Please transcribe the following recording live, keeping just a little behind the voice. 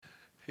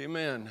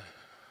Amen.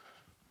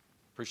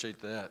 Appreciate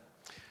that.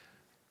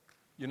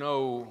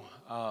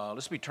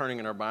 Let's be turning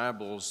in our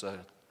Bibles. I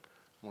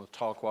want to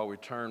talk while we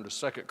turn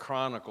to 2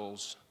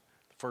 Chronicles,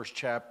 the first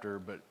chapter.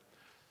 But,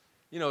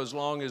 as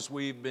long as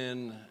we've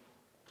been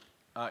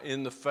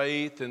in the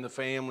faith, in the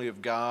family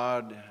of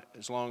God,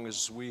 as long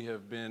as we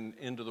have been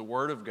into the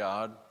Word of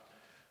God,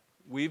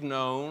 we've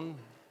known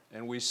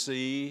and we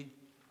see,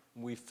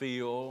 we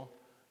feel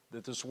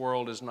that this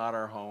world is not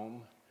our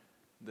home,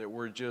 that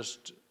we're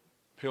just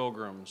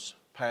pilgrims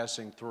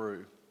passing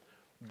through.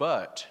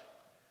 But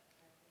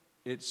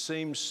it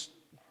seems,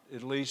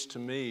 at least to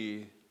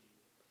me,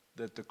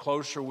 that the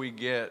closer we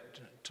get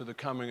to the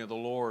coming of the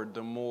Lord,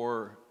 the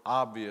more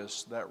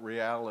obvious that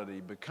reality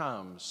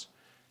becomes,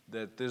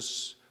 that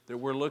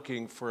we're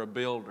looking for a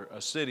builder,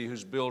 a city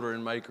whose builder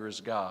and maker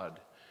is God.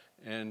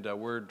 And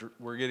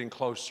we're getting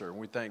closer, and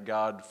we thank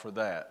God for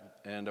that.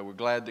 And we're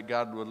glad that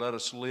God would let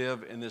us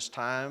live in this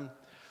time.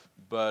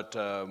 But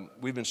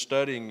we've been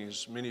studying,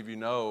 as many of you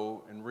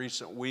know, in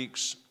recent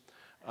weeks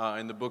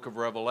in the book of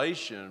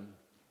Revelation.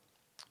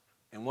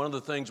 And one of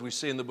the things we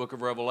see in the book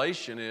of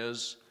Revelation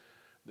is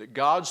that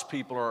God's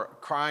people are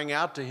crying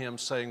out to Him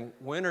saying,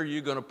 when are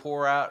you going to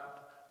pour out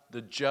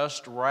the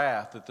just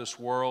wrath that this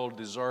world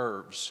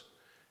deserves?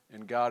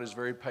 And God is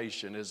very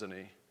patient, isn't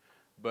He?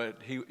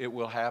 But it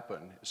will happen.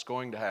 It's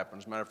going to happen.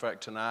 As a matter of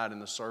fact, tonight in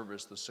the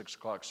service, the 6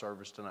 o'clock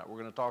service tonight, we're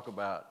going to talk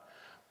about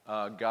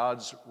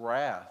God's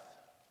wrath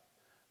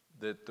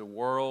that the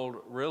world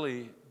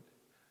really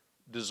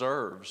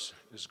deserves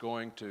is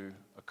going to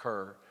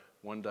occur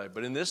one day.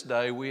 But in this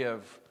day, we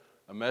have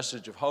a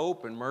message of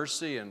hope and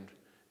mercy and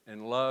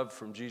love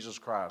from Jesus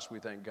Christ. We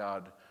thank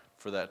God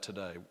for that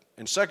today.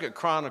 In 2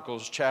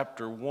 Chronicles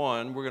chapter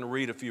 1, we're going to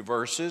read a few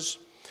verses.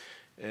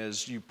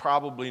 As you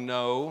probably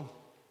know,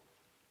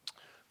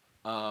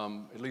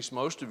 at least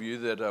most of you,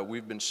 that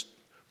we've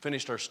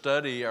finished our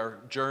study, our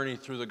journey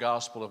through the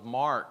Gospel of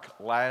Mark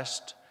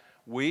last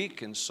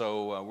week, and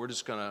so we're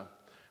just going to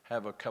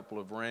have a couple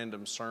of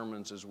random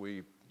sermons as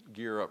we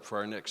gear up for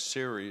our next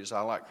series. I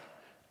like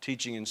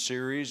teaching in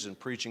series and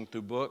preaching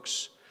through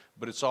books,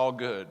 but it's all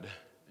good,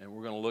 and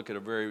we're going to look at a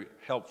very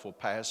helpful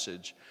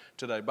passage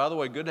today. By the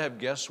way, good to have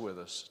guests with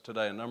us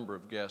today, a number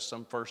of guests,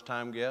 some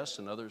first-time guests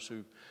and others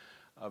who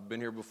have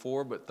been here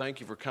before, but thank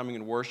you for coming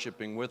and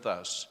worshiping with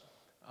us.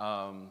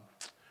 I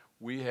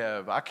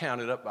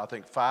counted up, I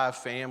think, 5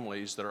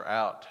 families that are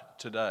out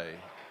today.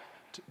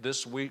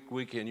 This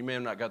weekend, you may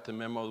have not got the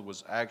memo,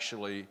 was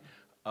actually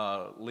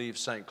Leave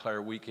St.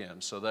 Clair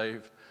weekend. So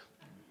they've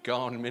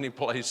gone many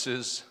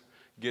places,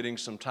 getting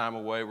some time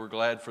away. We're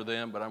glad for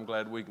them, but I'm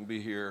glad we can be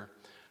here.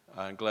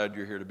 I'm glad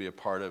you're here to be a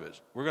part of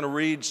it. We're going to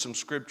read some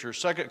scripture,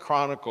 2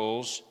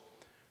 Chronicles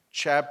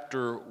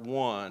chapter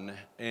 1.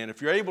 And if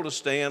you're able to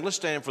stand, let's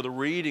stand for the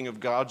reading of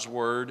God's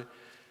Word.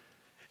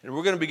 And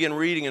we're going to begin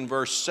reading in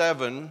verse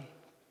 7.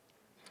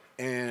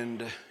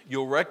 And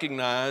you'll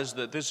recognize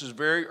that this is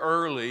very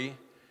early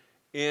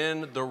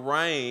in the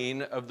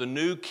reign of the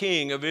new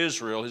king of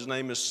Israel. His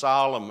name is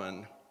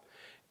Solomon.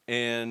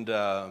 And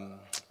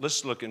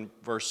let's look in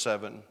verse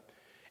 7.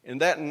 In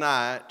that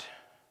night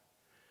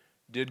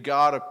did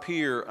God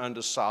appear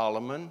unto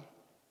Solomon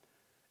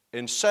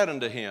and said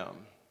unto him,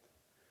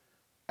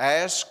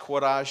 ask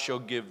what I shall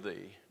give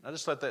thee. Now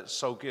just let that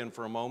soak in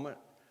for a moment.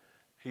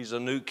 He's a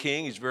new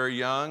king. He's very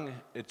young.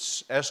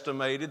 It's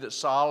estimated that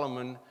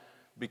Solomon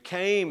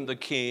became the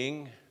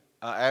king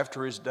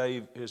after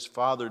his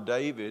father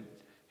David.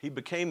 He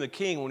became the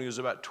king when he was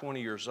about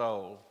 20 years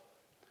old.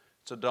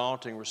 It's a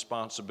daunting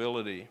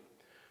responsibility.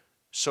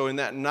 So in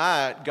that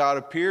night, God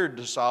appeared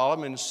to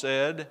Solomon and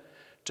said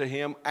to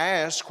him,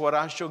 ask what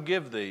I shall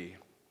give thee.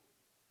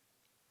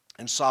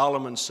 And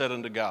Solomon said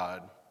unto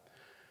God,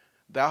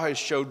 thou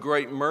hast showed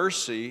great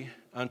mercy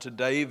unto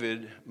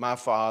David my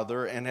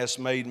father, and hast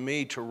made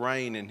me to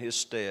reign in his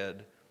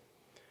stead.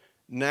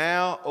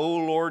 Now, O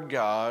Lord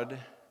God,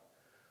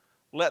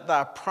 let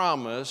thy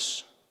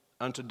promise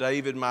unto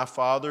David my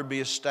father be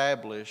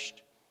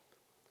established.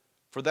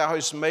 For thou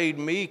hast made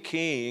me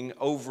king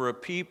over a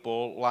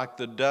people like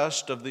the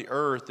dust of the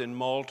earth in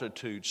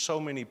multitude. So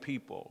many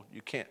people,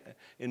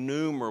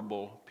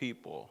 innumerable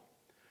people.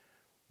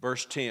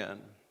 Verse 10,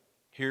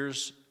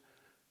 here's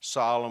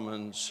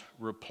Solomon's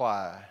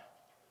reply.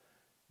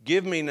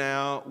 Give me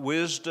now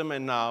wisdom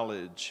and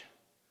knowledge,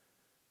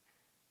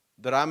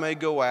 that I may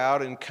go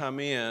out and come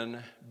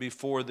in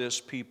before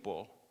this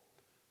people.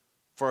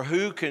 For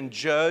who can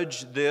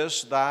judge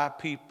this thy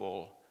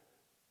people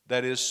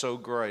that is so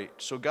great?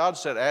 So God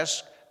said,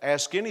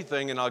 ask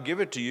anything and I'll give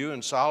it to you.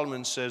 And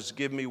Solomon says,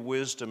 give me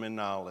wisdom and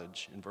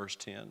knowledge in verse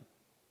 10.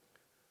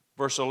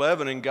 Verse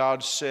 11, and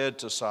God said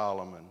to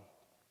Solomon,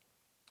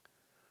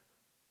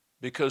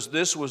 because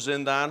this was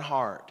in thine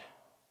heart,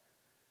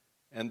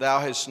 and thou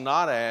hast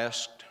not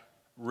asked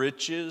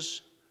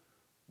riches,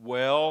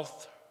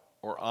 wealth,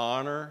 or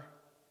honor,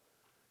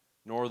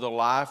 nor the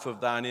life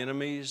of thine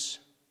enemies,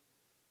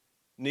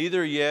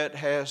 neither yet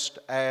hast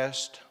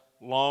asked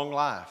long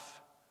life,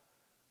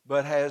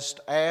 but hast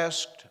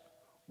asked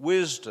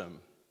wisdom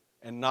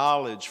and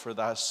knowledge for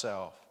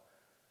thyself.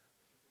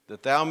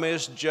 that thou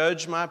mayest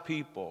judge my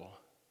people,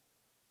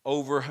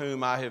 over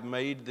whom I have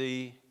made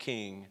thee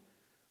king.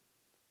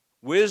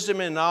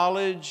 Wisdom and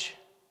knowledge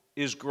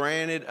is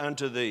granted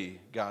unto thee,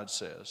 God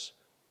says,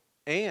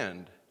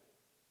 and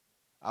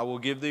I will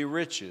give thee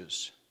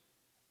riches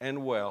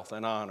and wealth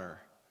and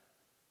honor,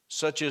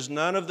 such as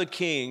none of the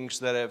kings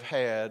that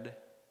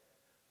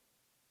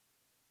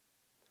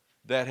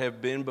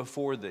have been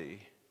before thee,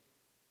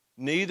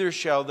 neither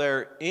shall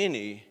there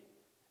any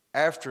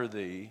after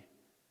thee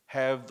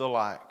have the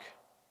like.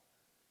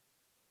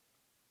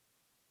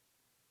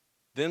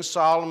 Then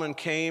Solomon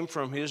came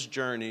from his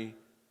journey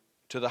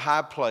to the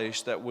high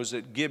place that was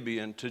at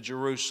Gibeon to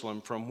Jerusalem,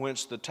 from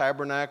whence the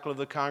tabernacle of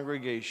the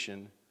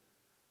congregation,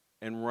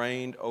 and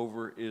reigned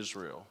over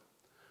Israel.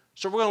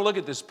 So we're going to look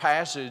at this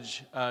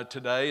passage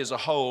today as a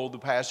whole, the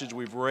passage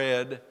we've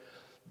read,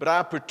 but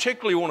I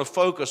particularly want to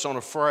focus on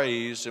a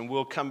phrase, and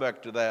we'll come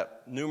back to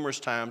that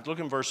numerous times. Look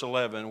in verse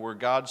 11, where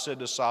God said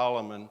to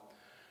Solomon,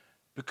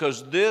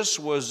 because this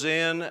was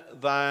in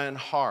thine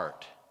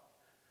heart.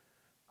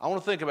 I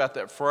want to think about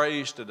that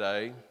phrase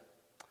today,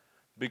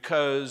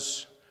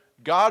 because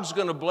God's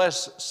going to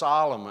bless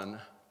Solomon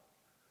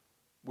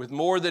with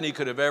more than he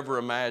could have ever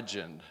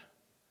imagined,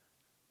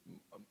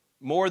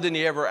 more than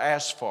he ever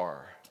asked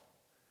for.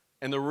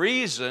 And the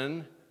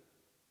reason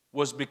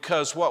was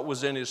because what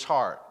was in his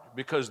heart.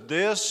 Because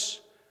this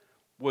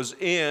was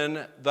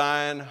in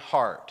thine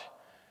heart.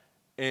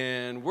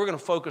 And we're going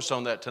to focus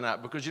on that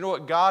tonight, because you know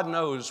what? God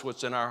knows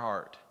what's in our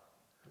heart.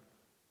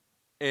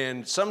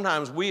 And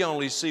sometimes we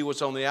only see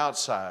what's on the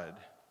outside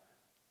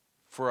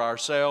for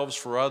ourselves,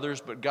 for others,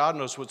 but God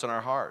knows what's in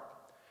our heart.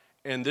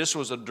 And this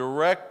was a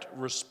direct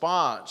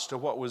response to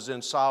what was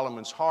in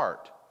Solomon's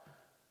heart,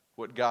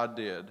 what God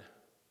did.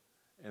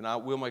 And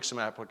we'll make some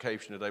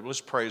application today. But let's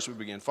pray as we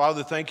begin.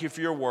 Father, thank you for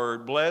your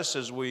word. Bless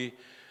as we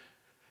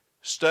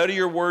study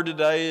your word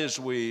today, as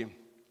we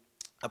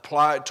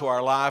apply it to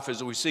our life,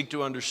 as we seek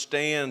to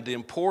understand the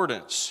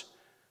importance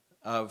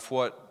of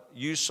what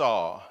you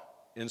saw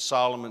in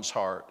Solomon's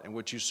heart and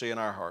what you see in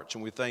our hearts.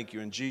 And we thank you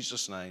in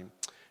Jesus' name.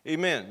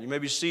 Amen. You may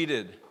be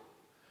seated.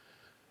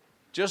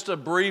 Just a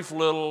brief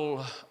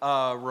little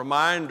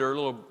reminder, a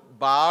little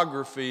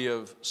biography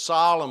of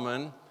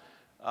Solomon.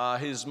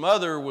 His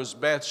mother was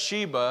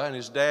Bathsheba, and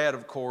his dad,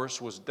 of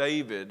course, was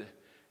David.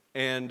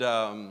 And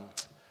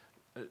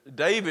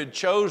David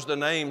chose the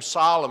name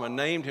Solomon,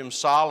 named him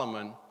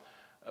Solomon.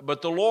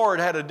 But the Lord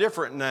had a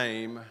different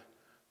name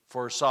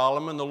for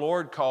Solomon. The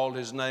Lord called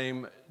his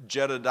name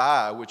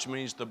Jedediah, which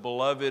means the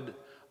beloved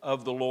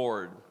of the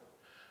Lord.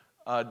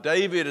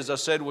 David, as I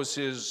said, was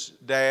his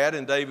dad,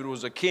 and David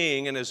was a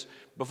king. And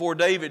before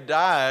David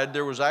died,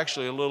 there was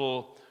actually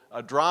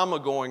a drama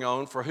going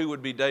on for who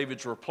would be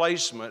David's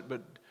replacement.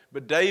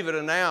 But David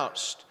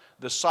announced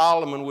that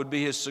Solomon would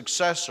be his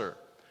successor.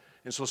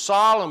 And so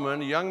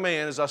Solomon, a young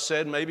man, as I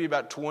said, maybe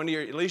about 20,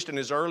 or at least in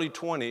his early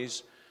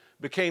 20s,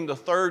 became the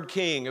third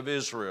king of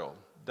Israel.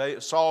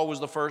 Saul was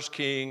the first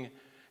king,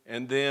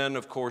 and then,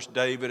 of course,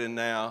 David, and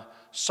now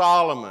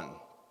Solomon.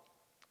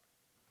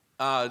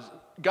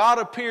 God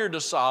appeared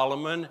to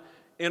Solomon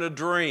in a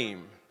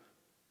dream,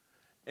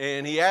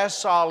 and he asked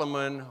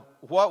Solomon,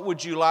 what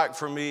would you like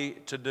for me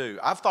to do?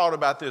 I've thought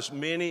about this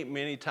many,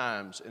 many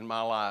times in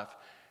my life,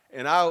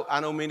 and I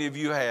know many of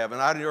you have,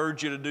 and I'd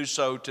urge you to do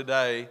so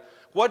today.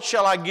 What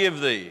shall I give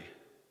thee?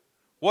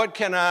 What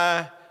can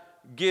I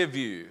give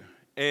you?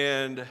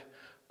 And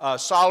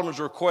Solomon's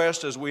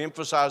request, as we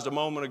emphasized a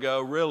moment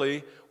ago,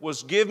 really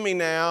was, give me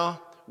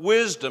now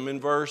wisdom in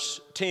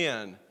verse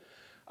 10.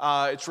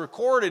 It's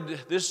recorded,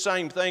 this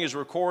same thing is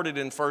recorded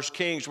in 1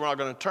 Kings. We're not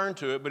going to turn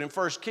to it, but in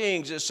 1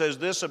 Kings it says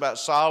this about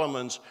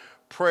Solomon's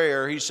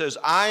prayer. He says,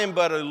 I am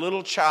but a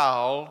little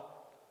child.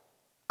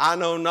 I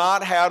know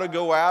not how to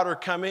go out or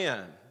come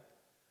in.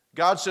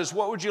 God says,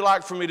 what would you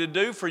like for me to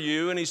do for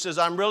you? And he says,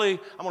 I'm going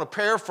to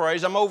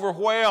paraphrase, I'm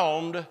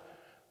overwhelmed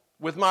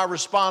with my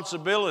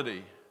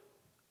responsibility.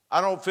 I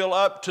don't feel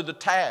up to the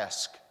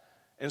task.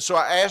 And so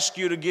I ask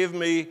you to give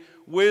me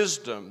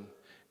wisdom.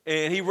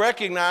 And he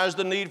recognized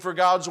the need for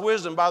God's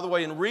wisdom. By the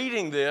way, in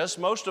reading this,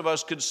 most of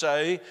us could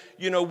say,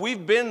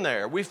 we've been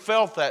there. We've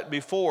felt that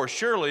before.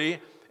 Surely,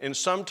 in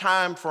some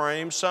time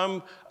frame,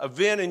 some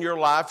event in your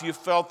life, you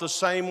felt the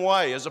same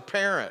way as a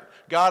parent.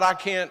 God, I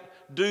can't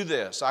do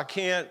this. I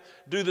can't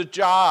do the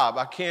job.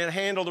 I can't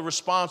handle the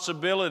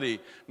responsibility.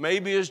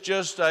 Maybe it's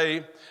just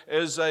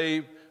as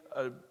a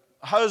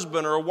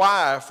husband or a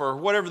wife or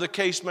whatever the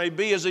case may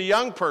be, as a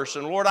young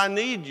person. Lord, I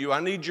need you. I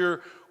need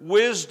your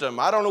wisdom.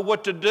 I don't know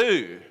what to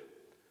do.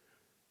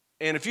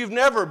 And if you've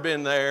never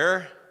been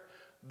there,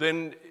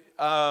 then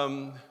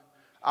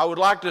I would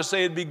like to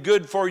say it'd be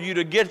good for you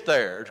to get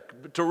there,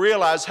 to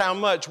realize how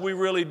much we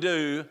really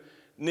do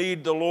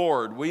need the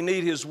Lord. We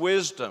need His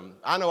wisdom.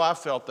 I know I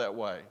felt that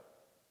way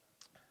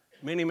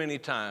many, many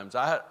times.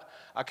 I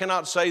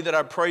cannot say that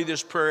I pray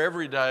this prayer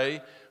every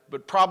day,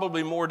 but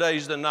probably more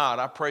days than not,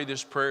 I pray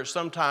this prayer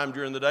sometime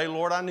during the day.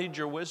 Lord, I need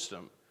your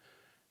wisdom.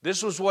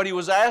 This was what he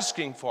was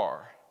asking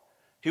for.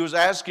 He was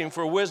asking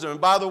for wisdom.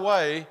 And by the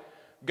way,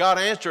 God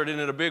answered it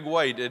in a big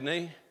way, didn't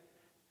he?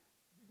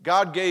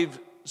 God gave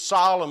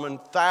Solomon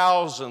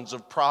thousands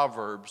of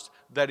proverbs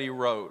that he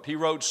wrote. He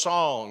wrote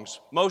songs.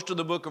 Most of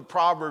the book of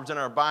Proverbs in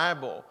our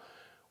Bible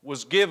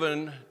was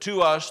given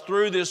to us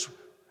through this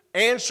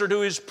answer to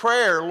his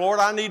prayer, Lord,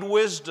 I need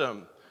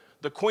wisdom.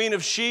 The Queen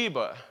of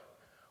Sheba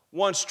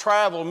once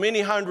traveled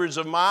many hundreds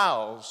of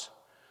miles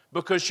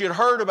because she had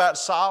heard about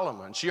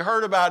Solomon. She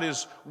heard about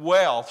his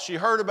wealth. She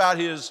heard about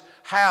his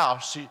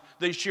house.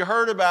 She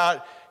heard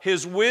about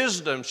his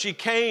wisdom. She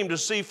came to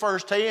see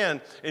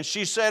firsthand, and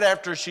she said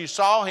after she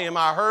saw him,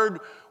 I heard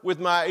with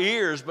my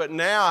ears, but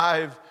now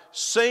I've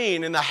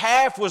seen, and the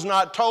half was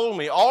not told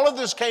me. All of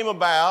this came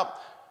about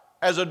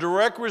as a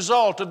direct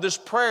result of this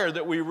prayer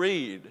that we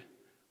read.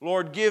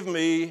 Lord, give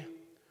me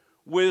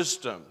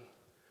wisdom.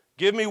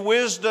 Give me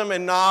wisdom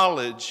and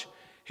knowledge,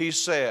 he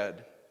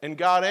said. And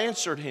God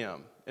answered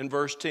him in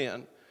verse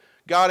 10.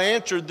 God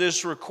answered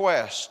this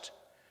request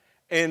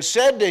and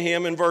said to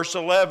him in verse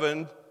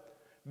 11,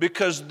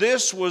 because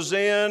this was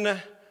in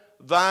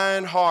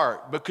thine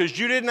heart, because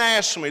you didn't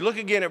ask me. Look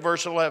again at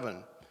verse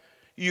 11.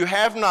 You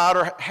have not,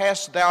 or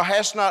thou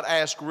hast not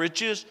asked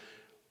riches.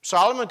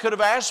 Solomon could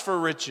have asked for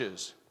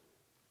riches.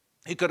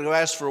 He could have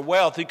asked for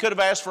wealth. He could have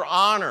asked for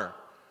honor.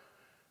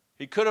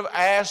 He could have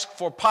asked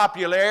for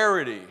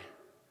popularity.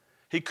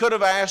 He could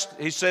have asked,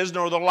 he says,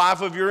 nor the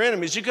life of your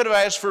enemies. He could have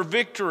asked for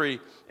victory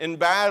in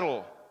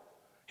battle.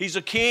 He's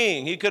a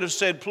king. He could have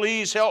said,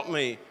 please help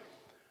me.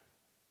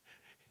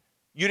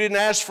 You didn't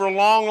ask for a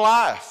long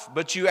life,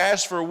 but you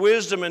asked for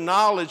wisdom and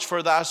knowledge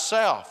for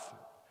thyself.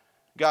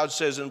 God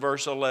says in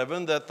verse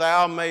 11, that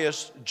thou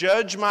mayest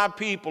judge my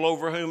people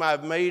over whom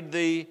I've made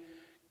thee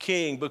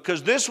king,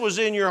 because this was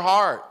in your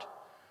heart.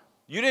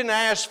 You didn't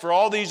ask for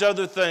all these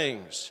other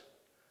things.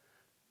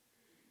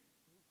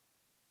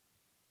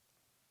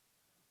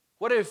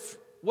 What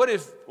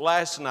if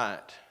last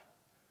night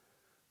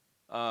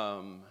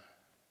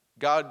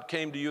God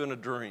came to you in a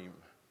dream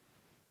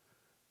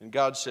and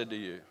God said to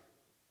you,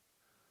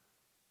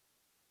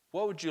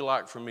 what would you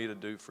like for me to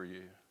do for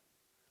you?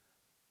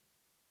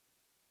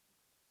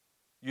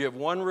 You have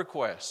one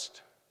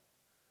request.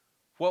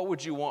 What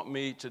would you want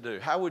me to do?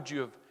 How would you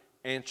have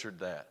answered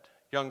that?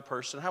 Young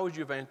person, how would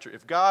you have answered?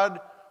 If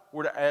God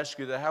were to ask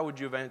you that, how would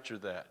you have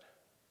answered that?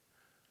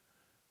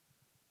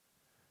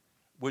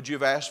 Would you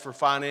have asked for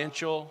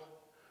financial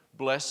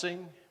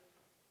blessing?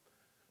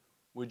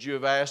 Would you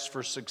have asked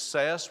for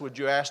success? Would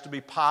you ask to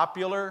be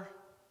popular?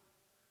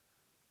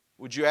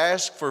 Would you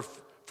ask for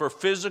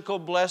physical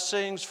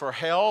blessings, for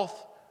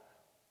health,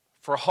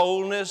 for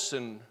wholeness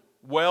and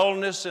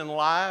wellness in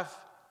life?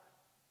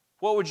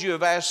 What would you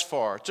have asked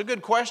for? It's a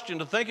good question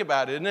to think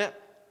about, isn't it?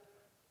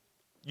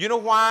 You know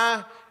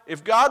why?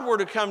 If God were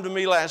to come to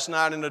me last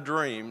night in a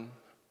dream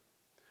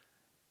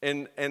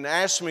and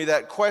ask me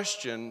that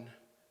question,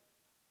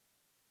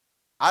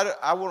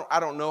 I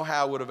don't know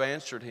how I would have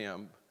answered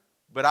him.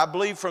 But I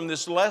believe from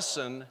this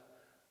lesson,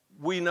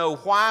 we know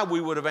why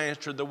we would have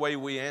answered the way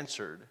we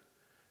answered.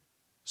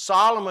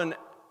 Solomon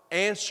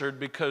answered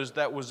because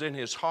that was in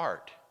his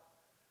heart.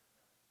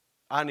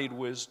 I need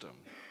wisdom.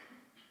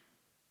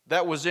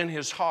 That was in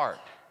his heart.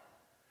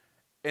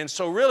 And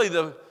so really,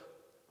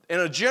 in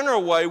a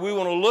general way, we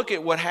want to look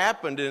at what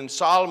happened in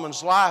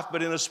Solomon's life,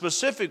 but in a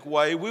specific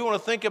way, we want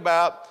to think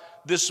about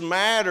this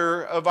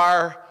matter of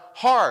our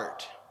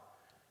heart.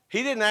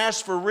 He didn't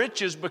ask for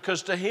riches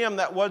because to him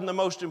that wasn't the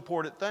most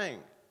important thing.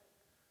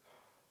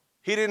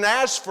 He didn't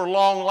ask for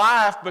long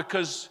life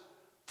because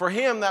for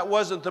him that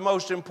wasn't the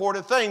most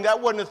important thing. That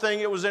wasn't the thing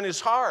that was in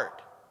his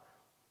heart.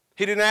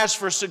 He didn't ask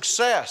for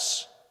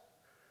success.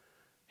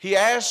 He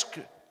asked,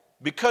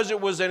 because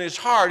it was in his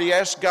heart, he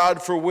asked God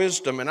for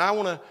wisdom. And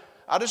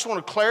I just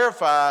want to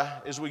clarify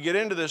as we get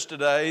into this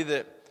today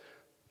that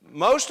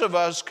most of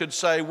us could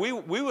say we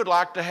would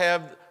like to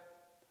have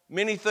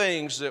many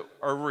things that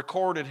are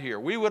recorded here.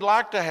 We would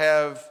like to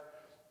have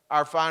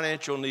our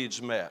financial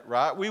needs met,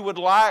 right? We would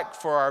like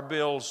for our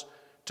bills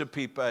to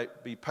be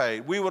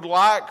paid. We would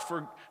like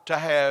to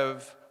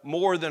have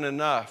more than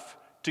enough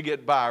to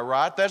get by,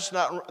 right?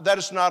 That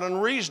is not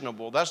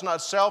unreasonable. That's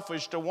not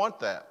selfish to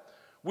want that.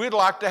 We'd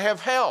like to have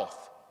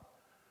health.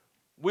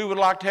 We would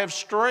like to have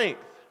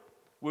strength.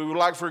 We would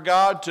like for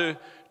God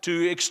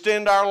to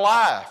extend our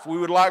life. We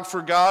would like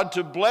for God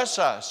to bless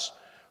us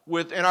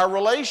in our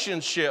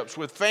relationships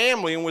with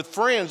family and with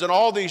friends and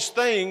all these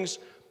things.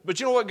 But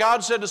you know what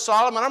God said to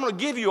Solomon? I'm going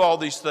to give you all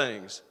these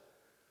things.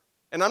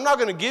 And I'm not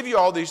going to give you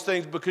all these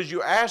things because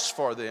you asked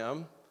for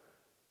them.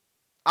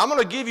 I'm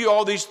going to give you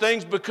all these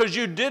things because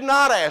you did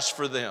not ask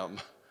for them.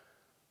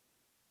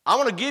 I'm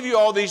going to give you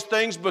all these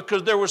things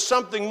because there was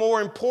something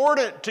more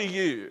important to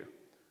you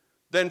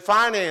than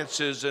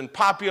finances and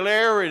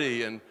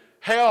popularity and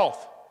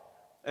health.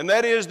 And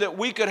that is that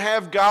he could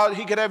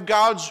have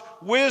God's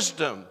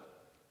wisdom.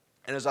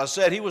 And as I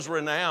said, he was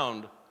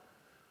renowned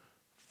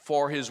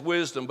for his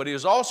wisdom, but he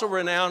was also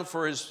renowned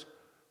for his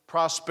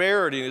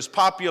prosperity and his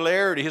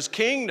popularity. His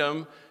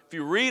kingdom, if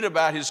you read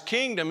about his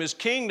kingdom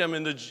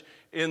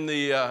in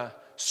the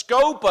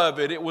scope of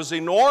it, it was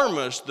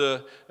enormous,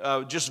 the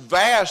just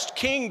vast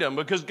kingdom,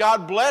 because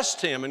God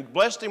blessed him and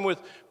blessed him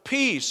with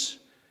peace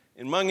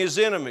among his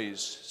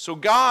enemies. So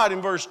God,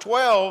 in verse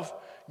 12,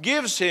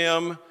 gives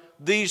him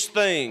these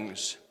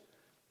things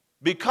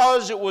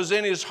because it was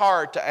in his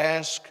heart to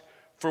ask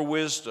for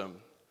wisdom.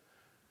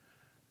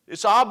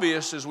 It's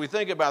obvious as we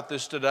think about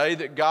this today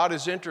that God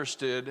is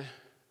interested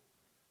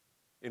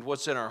in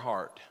what's in our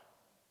heart.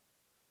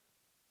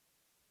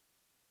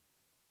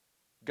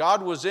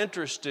 God was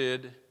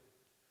interested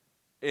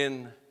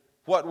in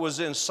what was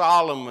in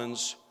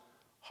Solomon's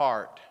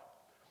heart.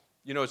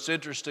 You know, it's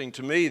interesting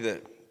to me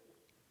that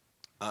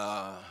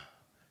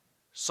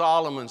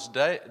Solomon's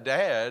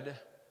dad,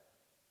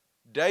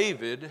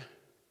 David,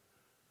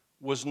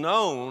 was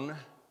known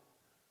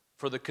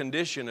for the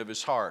condition of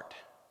his heart.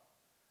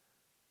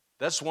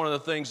 That's one of the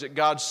things that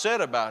God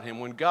said about him.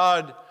 When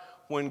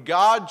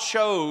God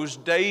chose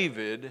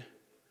David,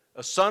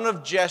 a son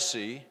of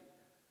Jesse,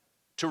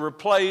 to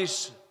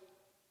replace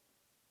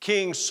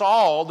King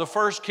Saul, the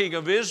first king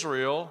of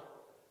Israel,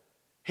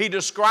 he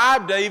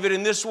described David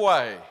in this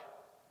way.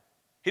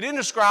 He didn't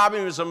describe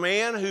him as a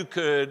man who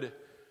could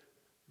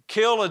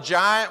kill a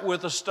giant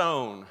with a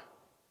stone.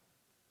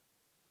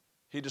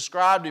 He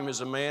described him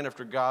as a man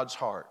after God's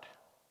heart.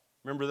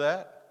 Remember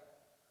that?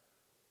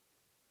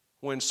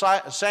 When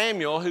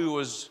Samuel, who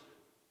was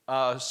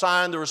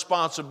assigned the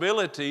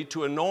responsibility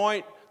to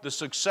anoint the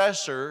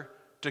successor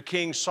to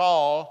King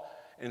Saul,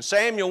 and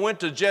Samuel went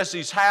to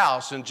Jesse's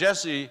house, and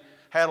Jesse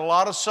had a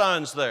lot of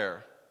sons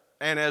there.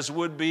 And as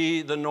would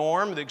be the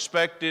norm, the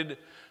expected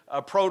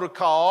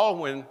protocol,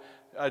 when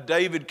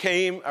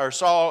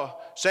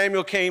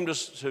Samuel came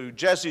to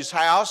Jesse's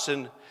house,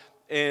 and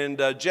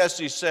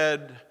Jesse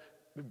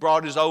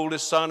brought his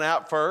oldest son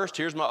out first.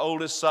 Here's my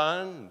oldest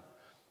son.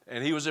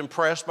 And he was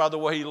impressed by the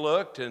way he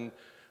looked,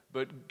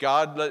 but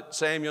God let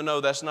Samuel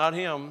know that's not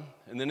him.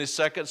 And then his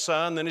second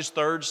son, then his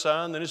third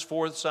son, then his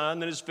fourth son,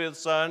 then his fifth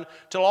son,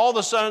 till all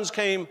the sons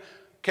came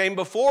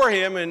before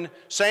him, and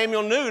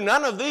Samuel knew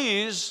none of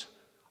these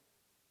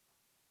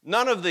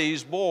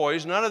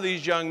boys, none of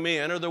these young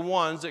men are the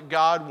ones that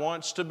God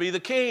wants to be the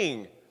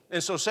king.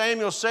 And so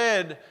Samuel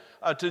said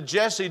to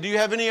Jesse, "Do you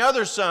have any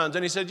other sons?"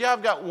 And he said, "Yeah,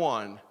 I've got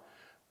one.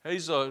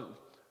 He's a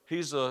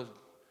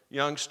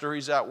youngster.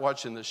 He's out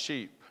watching the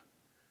sheep."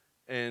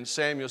 And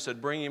Samuel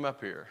said, "Bring him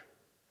up here."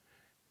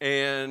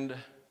 And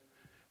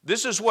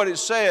this is what it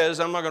says.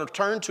 I'm not going to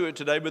turn to it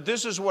today, but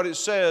this is what it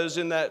says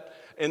in that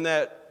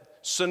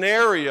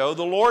scenario.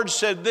 The Lord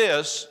said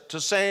this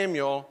to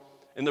Samuel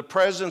in the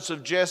presence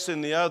of Jesse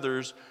and the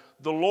others: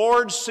 "The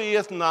Lord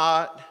seeth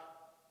not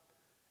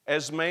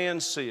as man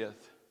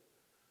seeth.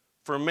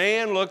 For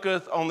man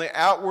looketh on the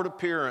outward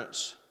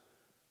appearance,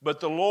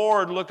 but the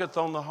Lord looketh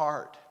on the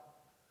heart."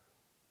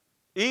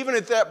 Even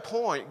at that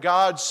point,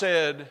 God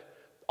said,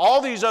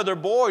 all these other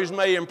boys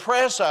may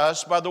impress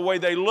us by the way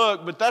they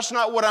look, but that's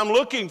not what I'm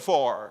looking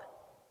for.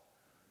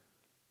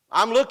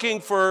 I'm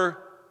looking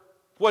for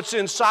what's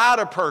inside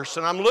a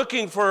person. I'm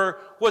looking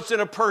for what's in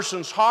a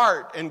person's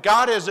heart, and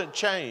God hasn't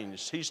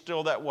changed. He's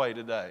still that way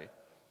today.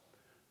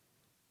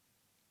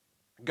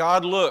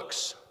 God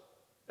looks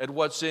at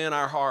what's in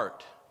our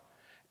heart.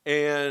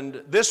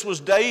 And this was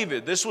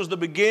David. This was the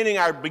beginning,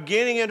 our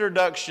beginning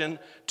introduction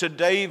to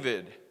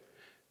David,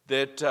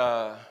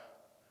 that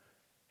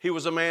he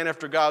was a man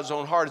after God's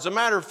own heart. As a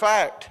matter of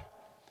fact,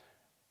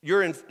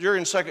 you're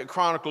in 2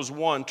 Chronicles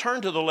 1. Turn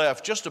to the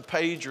left just a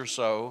page or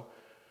so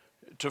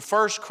to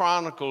 1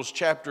 Chronicles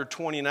chapter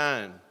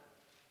 29.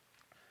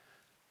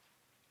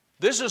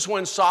 This is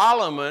when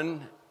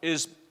Solomon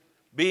is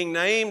being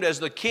named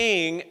as the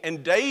king,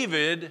 and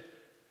David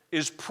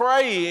is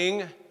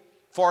praying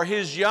for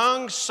his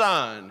young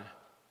son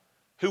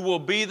who will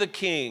be the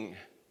king.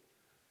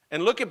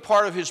 And look at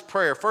part of his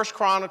prayer. 1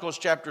 Chronicles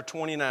chapter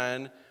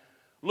 29.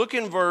 Look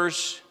in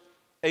verse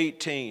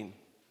 18.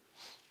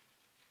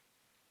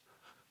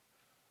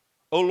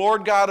 "O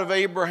Lord God of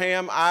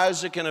Abraham,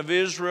 Isaac, and of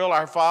Israel,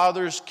 our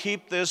fathers,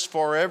 keep this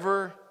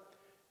forever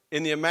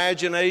in the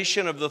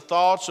imagination of the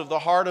thoughts of the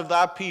heart of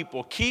thy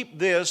people. Keep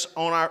this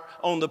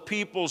on the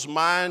people's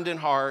mind and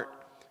heart,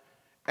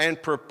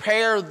 and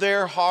prepare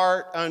their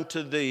heart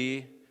unto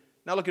thee."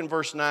 Now look in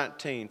verse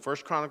 19,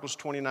 1 Chronicles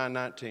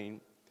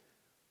 29:19.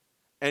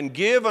 "And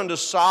give unto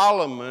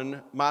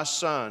Solomon my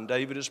son,"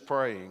 David is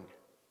praying,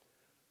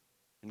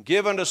 "and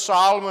give unto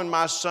Solomon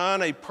my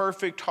son a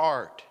perfect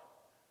heart,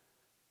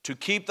 to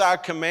keep thy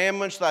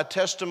commandments, thy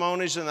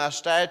testimonies, and thy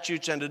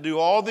statutes, and to do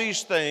all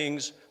these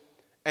things,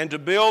 and to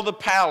build the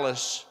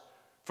palace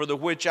for the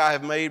which I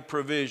have made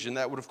provision."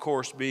 That would, of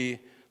course, be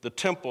the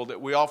temple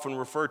that we often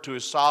refer to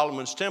as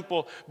Solomon's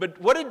temple. But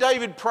what did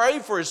David pray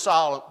for his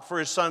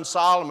son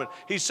Solomon?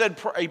 He said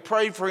he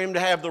prayed for him to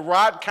have the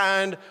right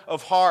kind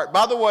of heart.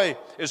 By the way,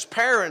 as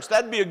parents,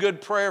 that'd be a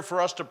good prayer for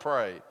us to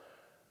pray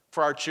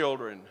for our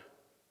children.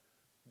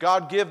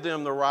 God, give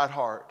them the right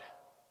heart.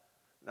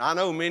 Now, I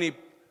know many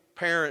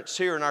parents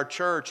here in our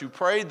church who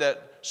prayed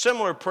that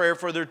similar prayer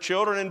for their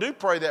children and do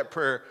pray that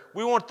prayer.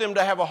 We want them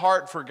to have a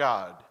heart for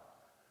God.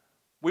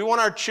 We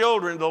want our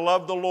children to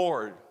love the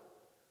Lord.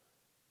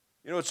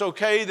 You know, it's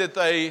okay that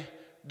they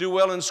do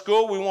well in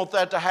school. We want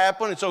that to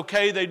happen. It's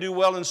okay they do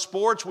well in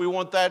sports. We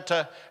want that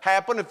to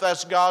happen if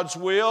that's God's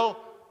will.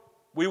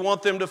 We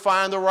want them to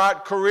find the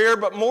right career.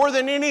 But more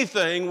than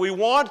anything, we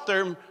want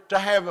them to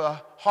have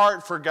a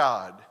heart for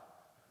God.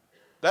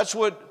 That's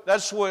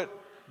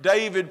what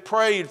David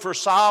prayed for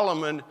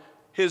Solomon,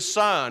 his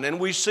son. And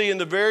we see in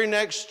the very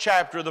next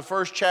chapter, the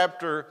first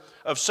chapter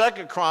of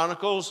 2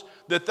 Chronicles,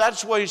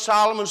 that's what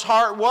Solomon's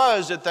heart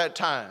was at that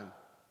time.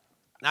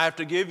 Now, I have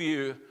to give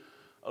you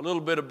a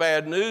little bit of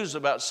bad news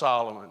about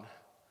Solomon.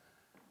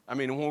 I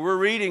mean, when we're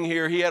reading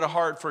here, he had a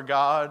heart for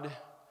God.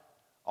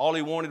 All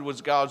he wanted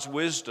was God's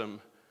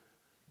wisdom.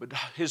 But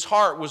his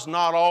heart was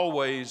not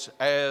always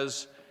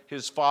as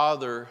his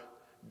father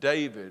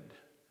David.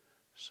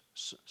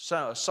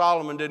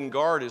 Solomon didn't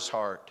guard his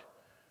heart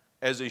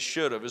as he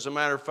should have. As a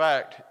matter of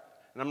fact,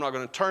 and I'm not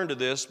going to turn to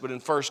this, but in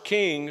 1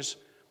 Kings,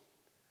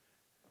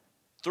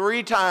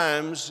 3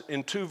 times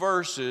in 2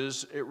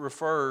 verses, it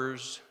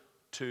refers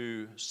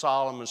to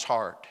Solomon's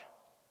heart.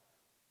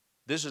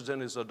 This is in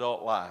his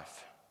adult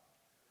life.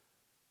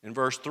 In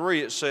verse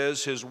 3, it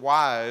says, his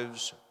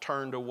wives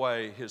turned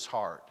away his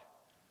heart.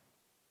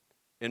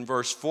 In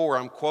verse 4,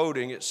 I'm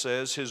quoting, it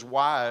says, his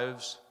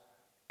wives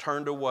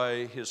turned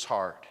away his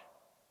heart.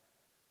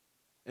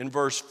 In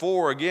verse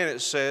 4, again, it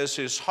says,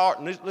 his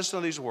heart, listen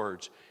to these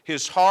words,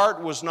 his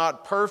heart was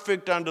not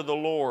perfect unto the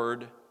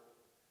Lord,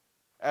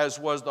 as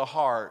was the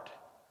heart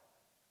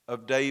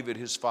of David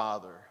his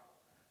father.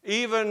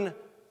 Even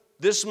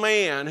this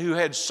man who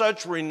had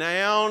such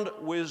renowned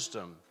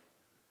wisdom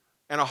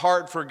and a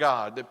heart for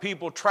God, that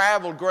people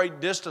traveled great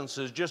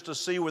distances just to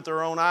see with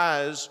their own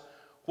eyes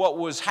what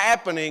was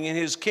happening in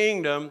his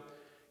kingdom,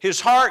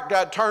 his heart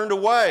got turned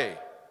away.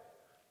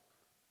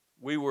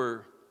 We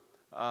were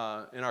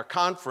in our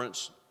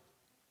conference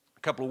a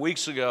couple of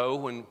weeks ago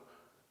when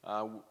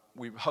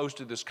we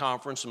hosted this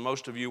conference, and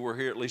most of you were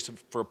here at least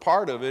for a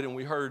part of it, and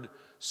we heard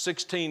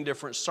 16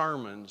 different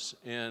sermons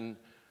in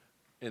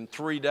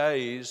 3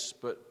 days.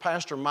 But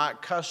Pastor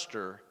Mike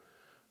Custer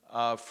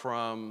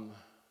from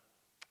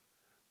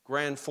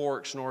Grand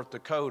Forks, North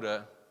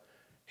Dakota,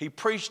 he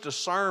preached a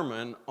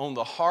sermon on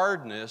the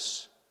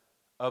hardness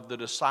of the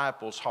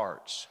disciples'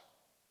 hearts.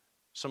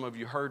 Some of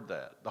you heard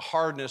that, the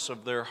hardness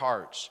of their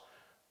hearts.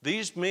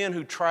 These men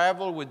who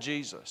traveled with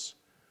Jesus,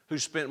 who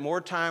spent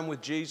more time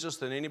with Jesus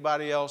than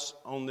anybody else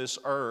on this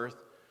earth,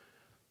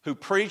 who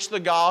preached the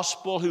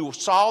gospel, who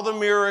saw the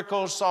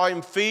miracles, saw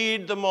him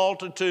feed the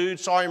multitude,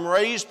 saw him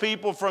raise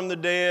people from the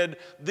dead.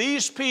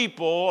 These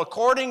people,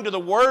 according to the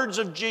words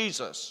of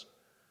Jesus,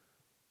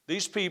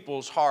 these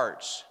people's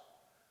hearts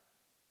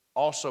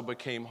also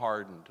became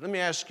hardened. Let me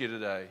ask you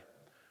today,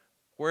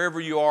 wherever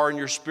you are in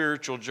your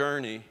spiritual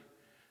journey,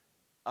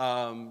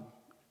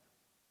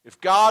 if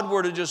God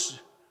were to just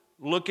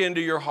look into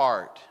your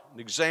heart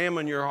and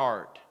examine your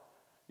heart,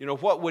 you know,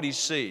 what would he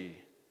see?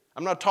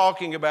 I'm not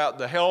talking about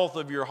the health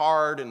of your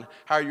heart and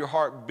how your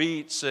heart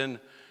beats, and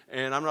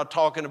I'm not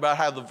talking about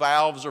how the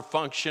valves are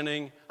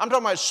functioning. I'm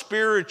talking about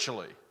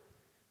spiritually.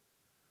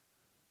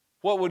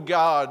 What would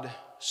God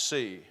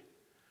see?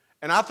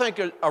 And I think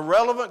a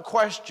relevant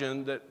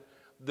question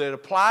that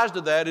applies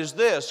to that is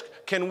this: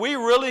 can we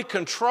really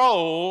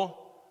control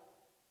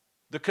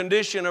the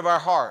condition of our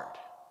heart?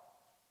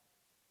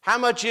 How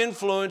much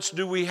influence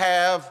do we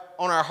have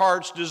on our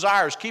heart's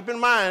desires? Keep in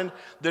mind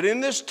that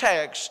in this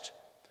text,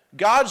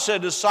 God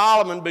said to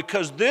Solomon,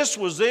 because this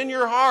was in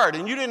your heart,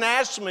 and you didn't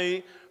ask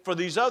me for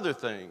these other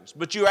things,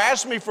 but you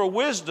asked me for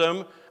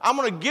wisdom, I'm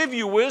going to give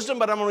you wisdom,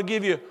 but I'm going to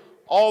give you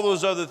all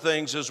those other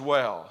things as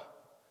well.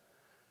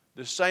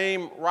 The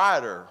same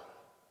writer,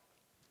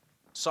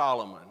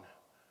 Solomon,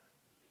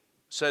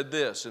 said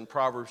this in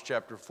Proverbs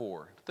chapter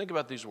 4. Think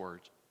about these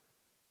words.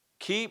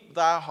 Keep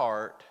thy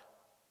heart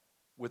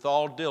with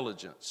all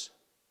diligence,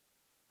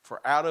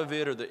 for out of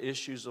it are the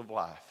issues of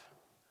life.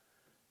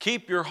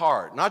 Keep your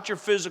heart, not your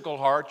physical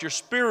heart, your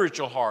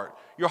spiritual heart.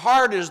 Your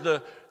heart is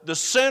the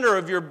center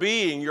of your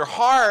being. Your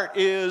heart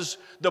is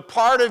the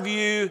part of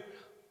you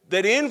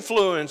that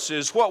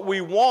influences what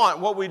we want,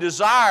 what we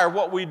desire,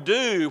 what we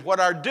do, what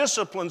our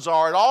disciplines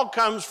are. It all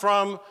comes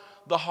from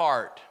the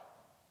heart.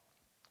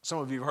 Some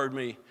of you have heard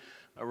me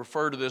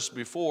refer to this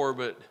before,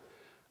 but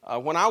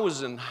when I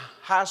was in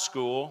high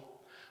school,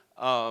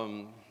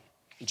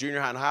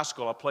 junior high and high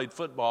school, I played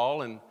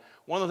football, and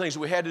one of the things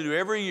we had to do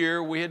every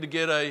year, we had to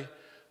get a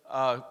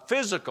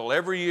physical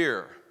every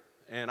year.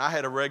 And I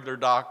had a regular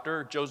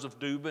doctor, Joseph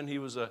Dubin. He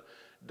was a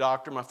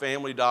doctor, my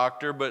family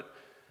doctor, but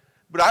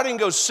we didn't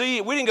go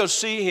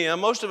see him.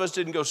 Most of us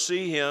didn't go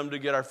see him to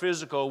get our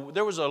physical.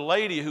 There was a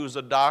lady who was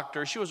a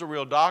doctor. She was a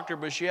real doctor,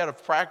 but she had a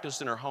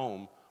practice in her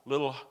home.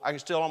 I can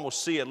still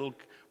almost see it, a little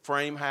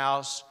frame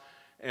house.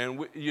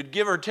 And you'd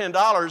give her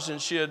 $10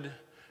 and she'd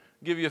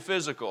give you a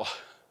physical.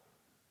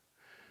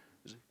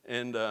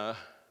 And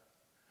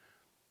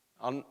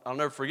I'll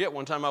never forget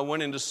one time I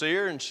went in to see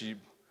her, and she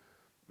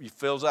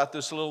fills out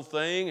this little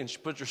thing, and she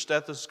puts her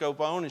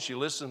stethoscope on, and she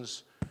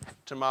listens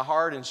to my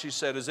heart, and she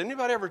said, has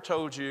anybody ever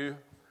told you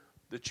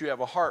that you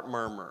have a heart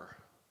murmur.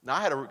 Now,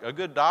 I had a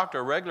good doctor,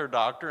 a regular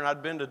doctor, and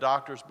I'd been to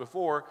doctors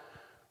before,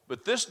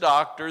 but this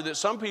doctor that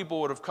some people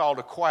would have called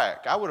a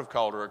quack, I would have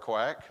called her a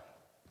quack.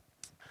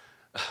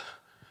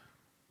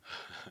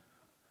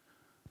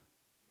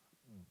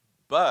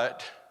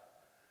 But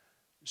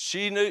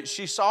she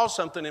saw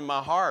something in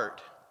my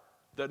heart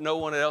that no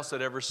one else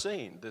had ever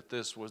seen, that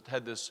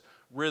had this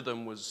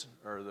rhythm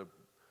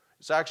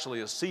it's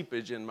actually a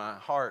seepage in my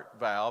heart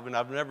valve, and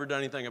I've never done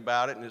anything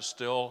about it, and it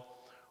still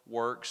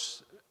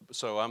works.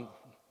 So if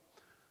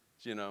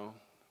it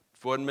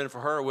wasn't been for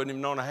her, I wouldn't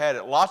even known I had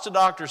it. Lots of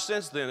doctors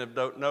since then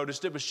have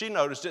noticed it, but she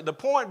noticed it. The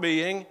point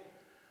being,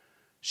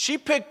 she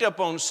picked up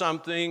on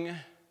something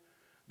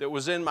that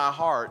was in my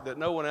heart that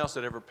no one else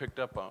had ever picked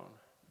up on.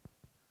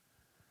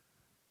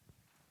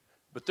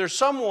 But there's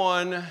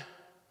someone,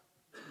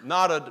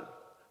 not a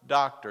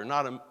doctor,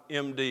 not an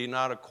MD,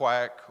 not a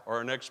quack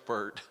or an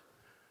expert.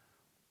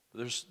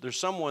 There's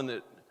someone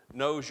that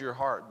knows your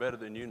heart better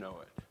than you know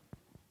it.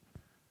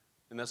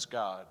 And that's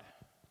God.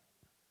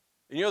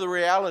 And the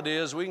reality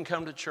is we can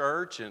come to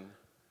church and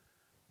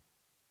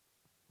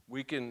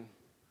we can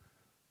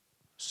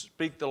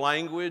speak the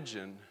language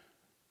and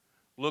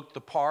look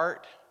the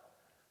part,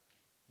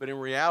 but in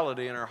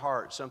reality, in our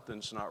heart,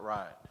 something's not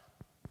right.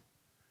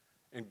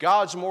 And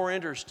God's more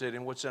interested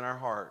in what's in our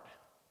heart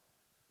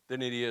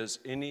than He is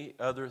any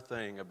other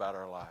thing about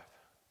our life.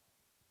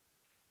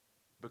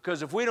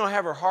 Because if we don't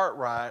have our heart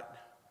right,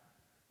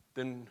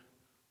 then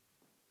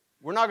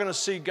we're not going to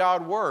see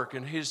God work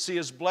and see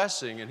His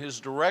blessing and His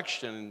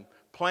direction and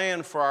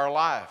plan for our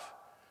life.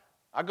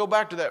 I go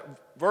back to that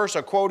verse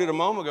I quoted a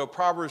moment ago,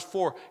 Proverbs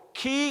 4.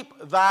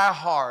 Keep thy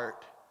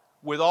heart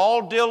with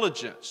all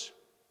diligence,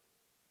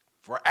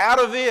 for out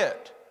of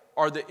it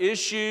are the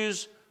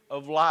issues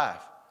of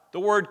life. The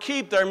word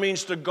keep there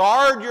means to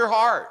guard your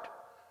heart.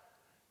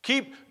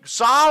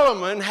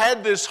 Solomon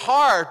had this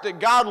heart that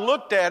God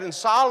looked at,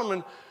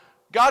 and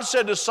God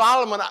said to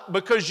Solomon,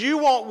 because you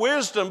want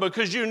wisdom,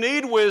 because you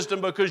need wisdom,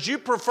 because you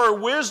prefer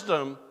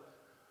wisdom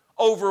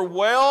over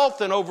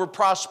wealth and over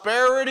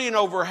prosperity and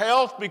over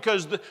health,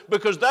 because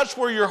that's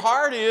where your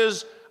heart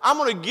is, I'm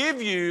going to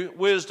give you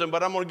wisdom,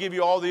 but I'm going to give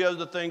you all the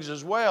other things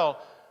as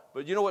well.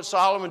 But you know what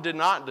Solomon did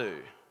not do?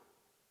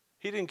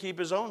 He didn't keep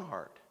his own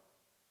heart.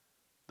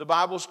 The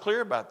Bible's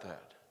clear about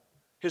that.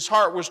 His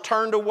heart was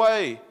turned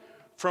away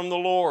from the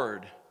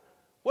Lord.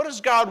 What does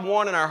God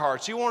want in our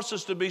hearts? He wants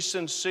us to be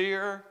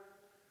sincere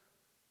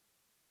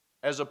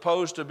as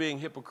opposed to being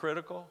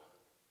hypocritical.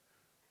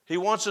 He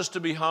wants us to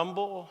be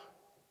humble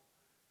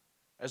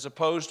as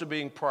opposed to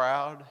being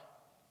proud.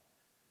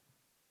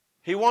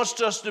 He wants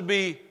us to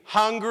be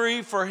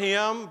hungry for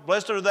Him.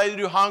 Blessed are they that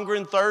do hunger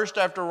and thirst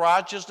after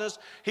righteousness.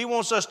 He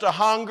wants us to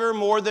hunger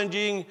more than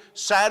being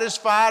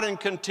satisfied and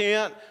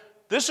content.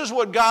 This is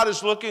what God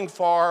is looking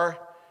for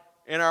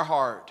in our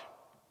heart.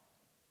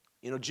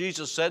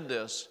 Jesus said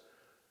this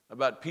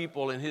about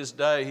people in His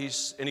day,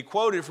 and He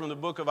quoted from the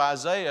book of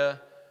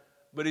Isaiah,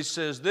 but He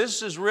says,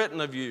 this is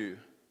written of you.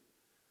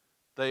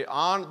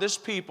 This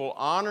people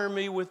honor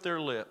me with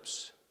their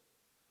lips,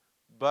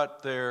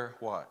 but their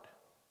what?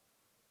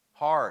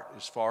 Heart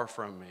is far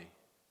from me.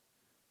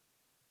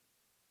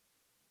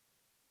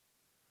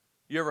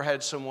 You ever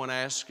had someone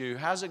ask you,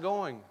 how's it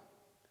going?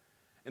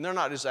 And they're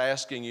not just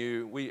asking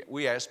you,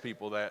 we ask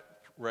people that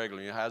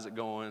regularly, how's it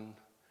going?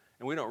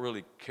 And we don't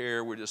really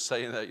care, we're just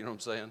saying that, you know what I'm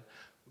saying?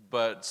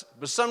 But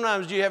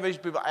sometimes you have these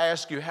people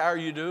ask you, how are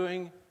you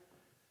doing?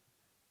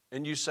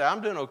 And you say,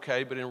 I'm doing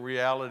okay, but in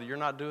reality, you're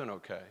not doing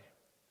okay.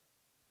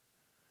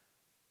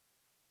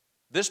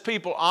 This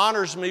people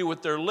honors me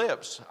with their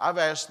lips. I've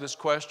asked this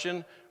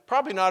question,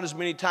 probably not as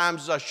many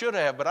times as I should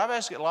have, but I've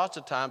asked it lots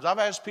of times. I've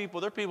asked people,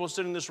 there are people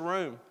sitting in this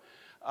room,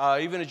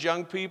 even as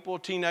young people,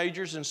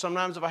 teenagers, and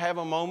sometimes if I have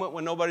a moment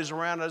when nobody's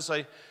around, I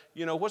say,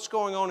 what's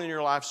going on in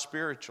your life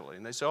spiritually?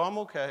 And they say, I'm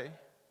okay.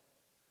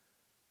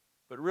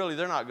 But really,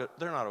 they're not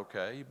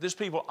okay. This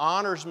people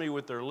honors me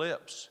with their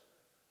lips,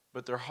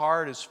 but their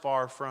heart is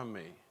far from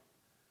me.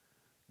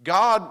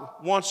 God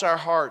wants our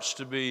hearts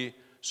to be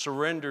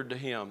surrendered to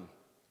Him.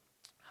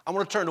 I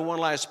want to turn to one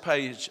last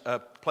place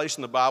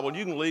in the Bible.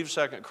 You can leave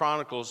 2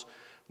 Chronicles.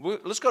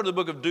 Let's go to the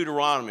book of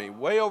Deuteronomy,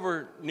 way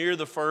over near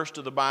the first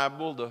of the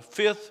Bible, the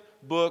fifth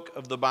book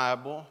of the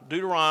Bible,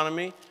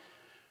 Deuteronomy,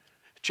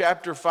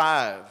 chapter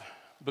 5.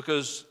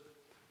 Because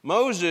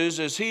Moses,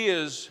 as he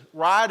is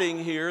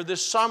writing here,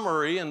 this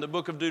summary in the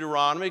book of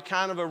Deuteronomy,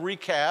 kind of a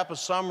recap, a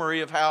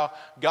summary of how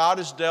God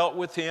has dealt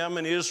with him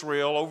and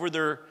Israel over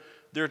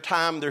their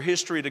time, their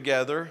history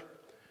together.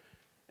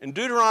 In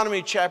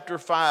Deuteronomy chapter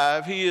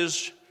 5, he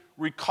is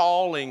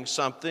recalling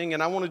something,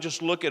 and I want to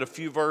just look at a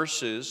few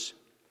verses.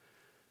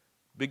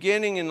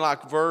 Beginning in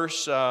let's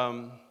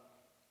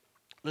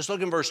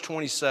look in verse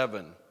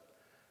 27.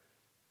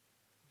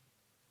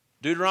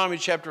 Deuteronomy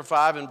chapter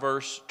 5 and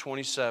verse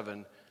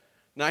 27.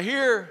 Now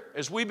here,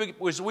 as we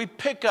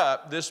pick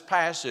up this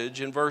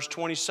passage in verse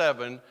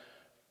 27,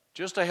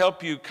 just to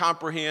help you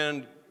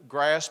comprehend,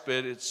 grasp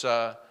it,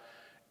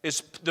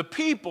 It's the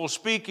people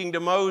speaking to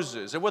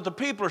Moses. And what the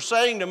people are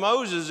saying to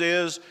Moses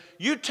is,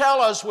 you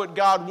tell us what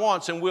God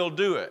wants and we'll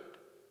do it.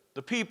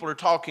 The people are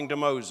talking to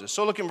Moses.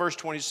 So look in verse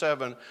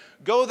 27.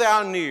 Go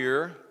thou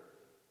near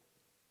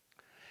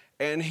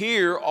and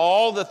hear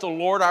all that the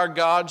Lord our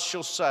God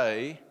shall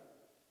say.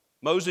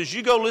 Moses,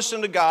 you go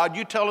listen to God.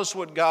 You tell us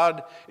what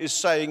God is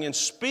saying, and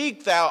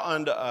speak thou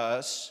unto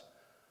us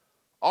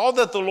all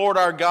that the Lord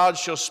our God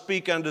shall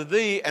speak unto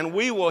thee, and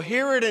we will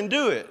hear it and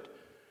do it.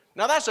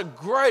 Now that's a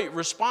great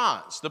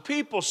response. The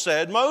people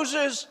said,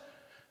 Moses,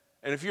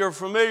 and if you're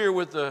familiar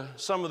with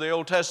some of the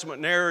Old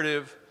Testament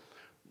narrative,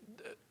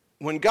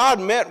 when God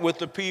met with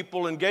the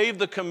people and gave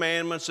the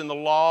commandments and the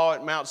law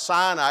at Mount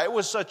Sinai, it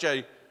was such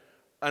an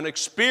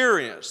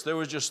experience. There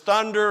was just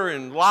thunder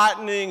and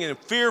lightning and a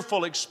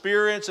fearful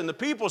experience. And the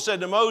people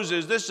said to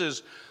Moses,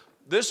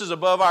 this is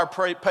above our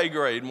pay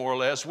grade, more or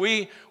less.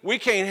 We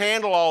can't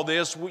handle all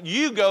this.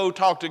 You go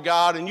talk to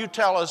God and you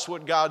tell us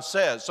what God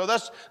says. So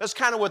that's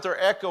kind of what they're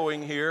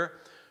echoing here.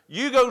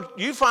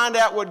 You find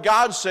out what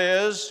God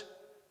says,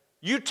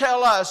 you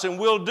tell us and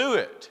we'll do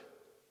it.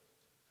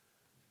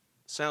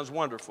 Sounds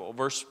wonderful.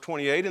 Verse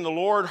 28, and the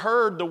Lord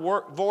heard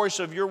the voice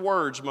of your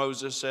words,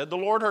 Moses said. The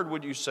Lord heard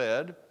what you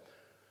said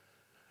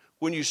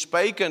when you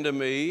spake unto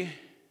me,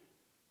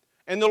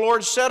 and the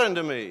Lord said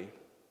unto me,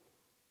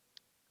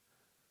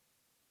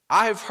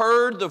 I have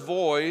heard the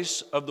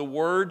voice of the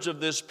words of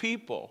this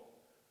people,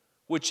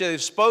 which they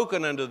have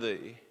spoken unto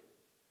thee.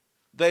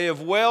 They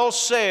have well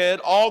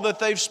said all that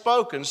they've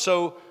spoken.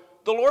 So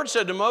the Lord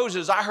said to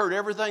Moses, I heard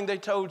everything they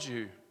told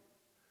you.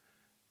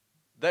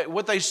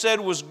 What they said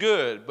was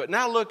good. But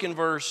now look in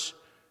verse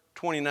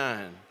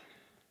 29.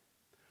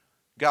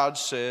 God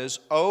says,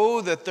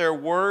 oh, that there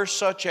were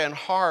such an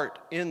heart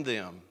in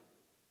them,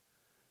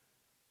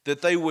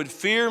 that they would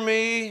fear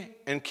me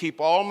and keep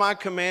all my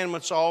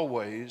commandments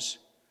always,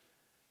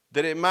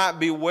 that it might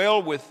be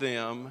well with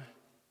them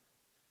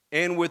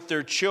and with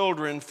their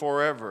children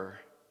forever.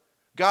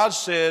 God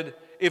said,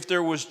 if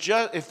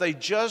they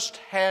just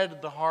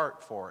had the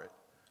heart for it.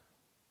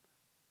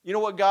 You know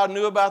what God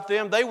knew about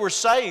them? They were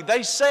saved.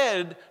 They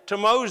said to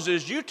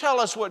Moses, you tell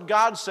us what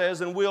God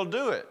says and we'll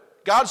do it.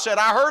 God said,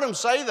 I heard them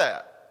say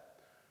that.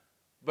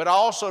 But I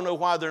also know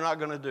why they're not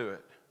going to do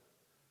it.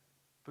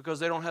 Because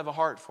they don't have a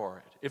heart for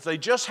it. If they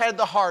just had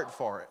the heart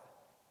for it.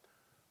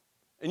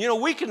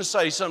 And we can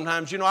say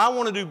sometimes, I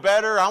want to do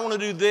better, I want to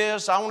do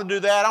this, I want to do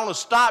that, I want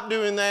to stop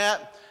doing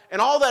that. And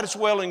all that is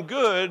well and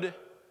good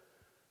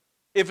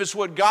if it's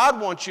what God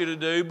wants you to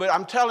do. But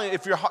I'm telling you,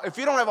 if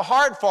you don't have a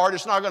heart for it,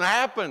 it's not going to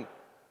happen.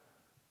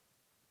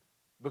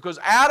 Because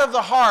out of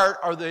the heart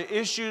are the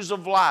issues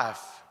of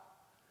life.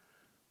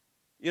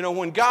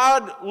 When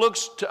God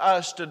looks to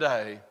us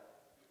today,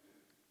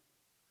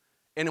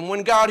 and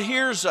when God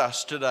hears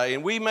us today,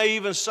 and we may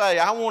even say,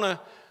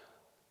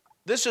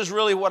 this is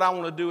really what I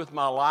want to do with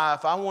my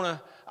life. I want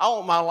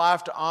my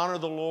life to honor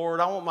the Lord.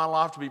 I want my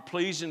life to be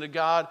pleasing to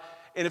God.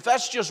 And if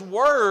that's just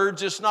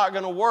words, it's not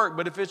going to work.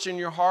 But if it's in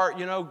your heart,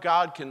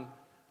 God can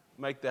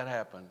make that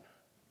happen.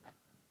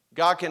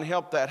 God can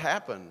help that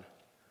happen.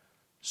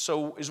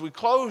 So as we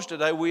close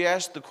today, we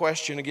ask the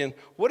question again,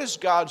 what does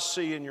God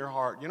see in your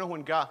heart?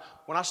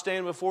 When I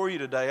stand before you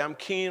today, I'm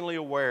keenly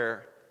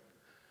aware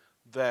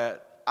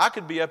that I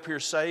could be up here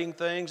saying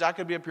things. I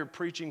could be up here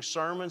preaching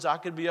sermons. I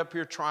could be up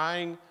here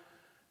trying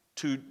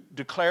to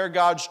declare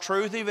God's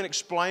truth, even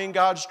explain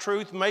God's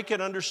truth, make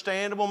it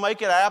understandable,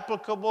 make it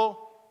applicable.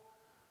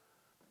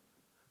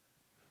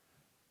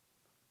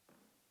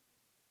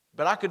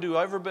 But I could do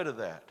every bit of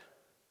that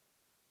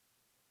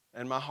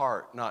and my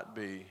heart not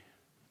be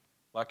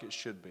like it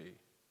should be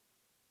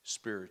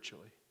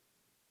spiritually.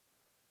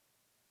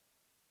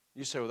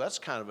 You say, well, that's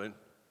kind of an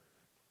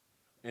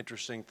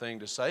interesting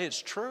thing to say.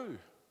 It's true.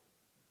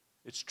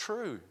 It's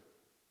true.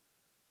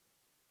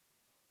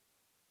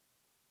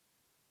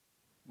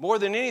 More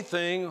than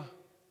anything,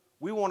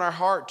 we want our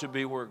heart to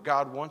be where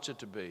God wants it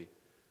to be.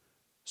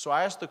 So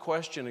I ask the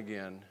question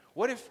again,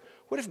 what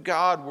if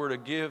God were to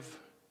give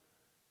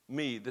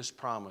me this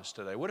promise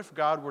today? What if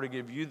God were to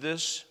give you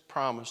this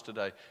promise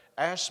today?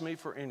 Ask me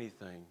for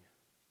anything.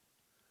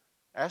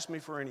 Ask me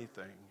for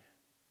anything.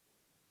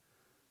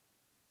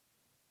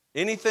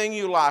 Anything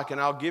you like,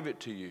 and I'll give it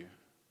to you.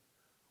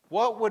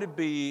 What would it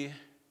be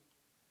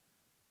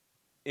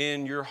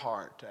in your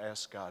heart to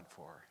ask God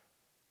for?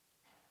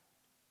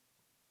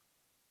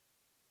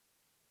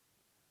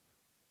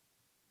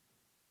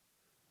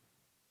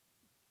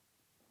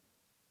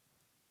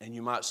 And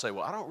you might say,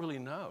 well, I don't really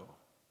know.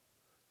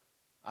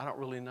 I don't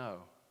really know.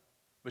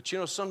 But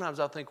sometimes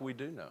I think we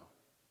do know.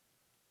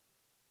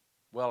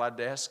 Well, I'd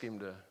ask him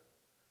to,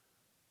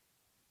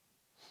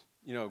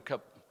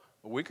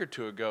 a week or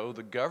two ago,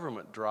 the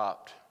government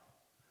dropped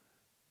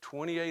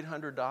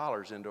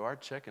 $2,800 into our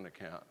checking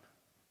account.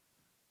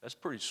 That's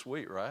pretty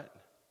sweet, right?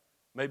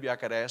 Maybe I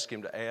could ask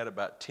him to add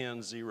about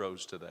 10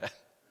 zeros to that.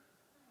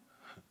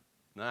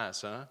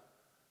 Nice, huh?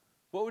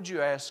 What would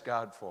you ask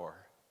God for?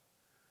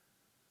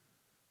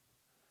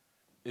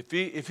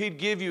 If he'd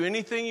give you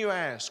anything you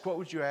ask, what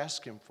would you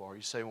ask him for?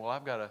 You say, well,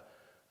 I've got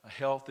a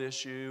health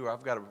issue, or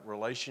I've got a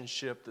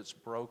relationship that's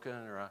broken,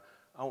 or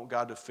I want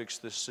God to fix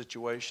this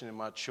situation in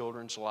my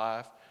children's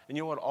life. And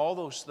you know what? All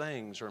those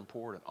things are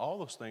important. All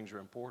those things are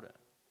important.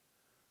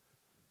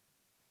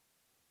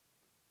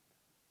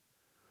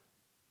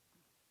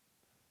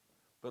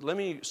 But let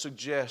me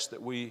suggest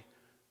that we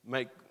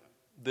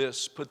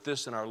put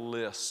this in our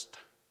list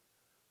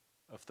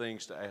of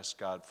things to ask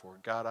God for.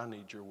 God, I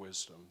need your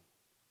wisdom.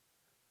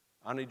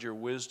 I need your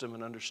wisdom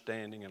and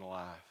understanding in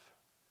life.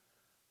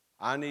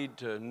 I need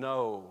to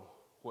know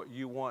what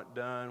you want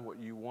done, what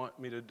you want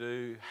me to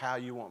do, how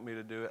you want me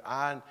to do it.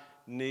 I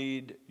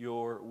need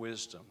your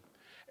wisdom.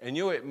 And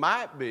you know, it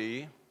might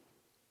be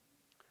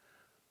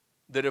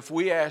that if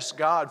we ask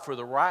God for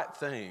the right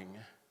thing,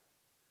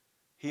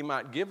 He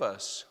might give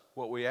us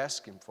what we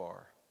ask Him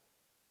for.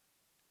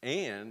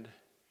 And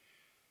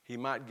He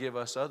might give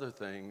us other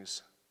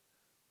things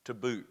to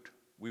boot,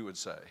 we would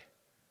say,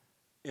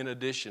 in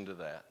addition to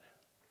that.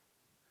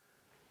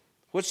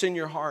 What's in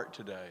your heart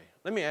today?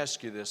 Let me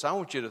ask you this. I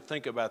want you to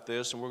think about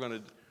this, and we're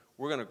going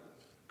to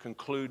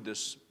conclude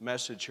this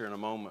message here in a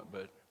moment.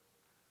 But,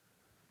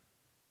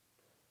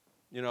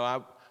 you know,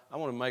 I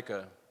want to make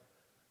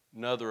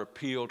another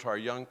appeal to our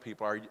young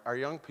people. Our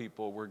young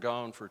people were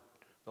gone for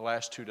the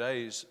last 2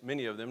 days,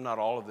 many of them, not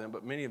all of them,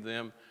 but many of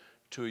them,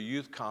 to a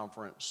youth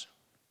conference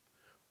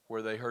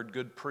where they heard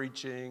good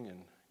preaching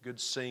and good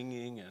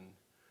singing and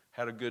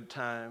had a good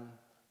time.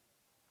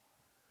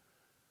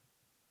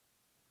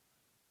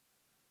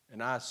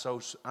 And I'm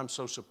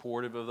so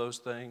supportive of those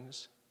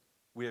things.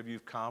 We have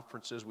youth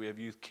conferences, we have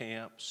youth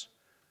camps,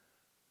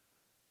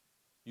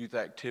 youth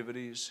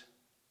activities.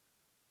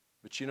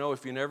 But you know,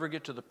 if you never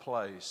get to the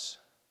place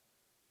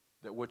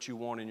that what you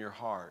want in your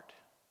heart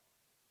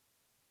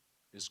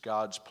is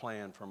God's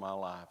plan for my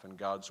life and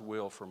God's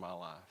will for my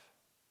life,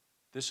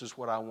 this is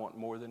what I want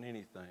more than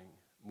anything,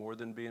 more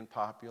than being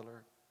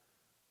popular.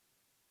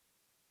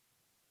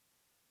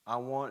 I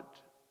want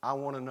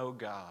to know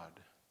God.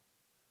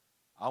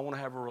 I want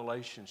to have a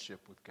relationship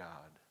with God.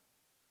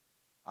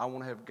 I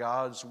want to have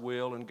God's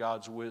will and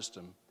God's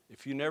wisdom.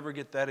 If you never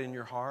get that in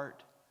your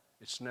heart,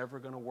 it's never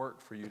going to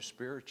work for you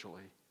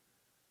spiritually.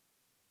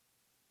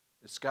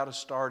 It's got to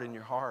start in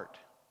your heart.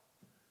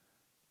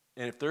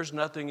 And if there's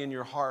nothing in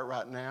your heart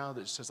right now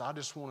that says, I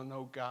just want to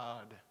know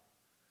God,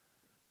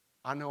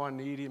 I know I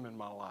need Him in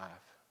my life,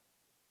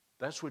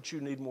 that's what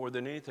you need more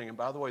than anything. And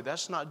by the way,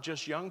 that's not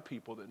just young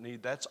people that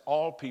need, that's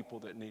all people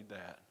that need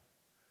that.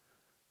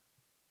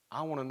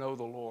 I want to know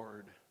the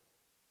Lord.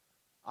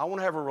 I want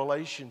to have a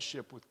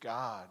relationship with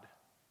God.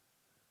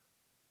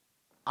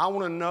 I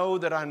want to know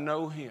that I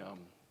know Him.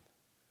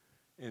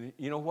 And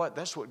you know what?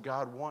 That's what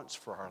God wants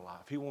for our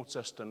life. He wants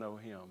us to know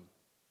Him.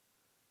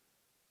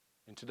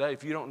 And today,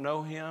 if you don't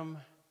know Him,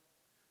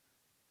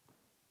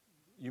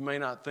 you may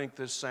not think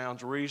this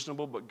sounds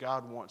reasonable, but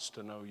God wants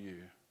to know you.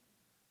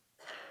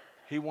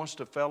 He wants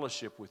to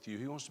fellowship with you.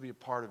 He wants to be a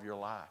part of your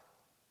life.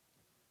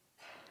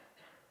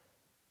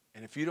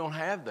 And if you don't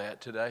have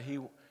that today,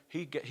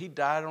 He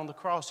died on the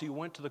cross. He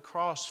went to the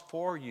cross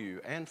for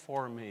you and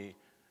for me,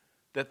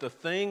 that the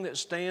thing that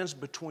stands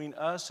between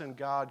us and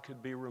God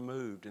could be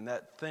removed. And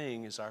that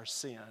thing is our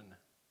sin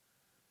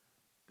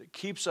that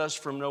keeps us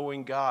from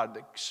knowing God,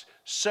 that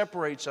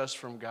separates us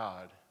from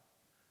God.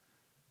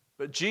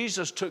 But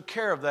Jesus took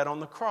care of that on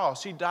the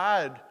cross. He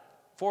died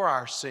for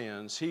our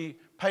sins. He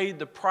paid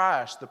the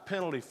price, the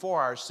penalty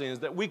for our sins,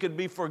 that we could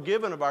be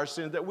forgiven of our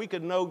sins, that we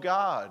could know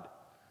God.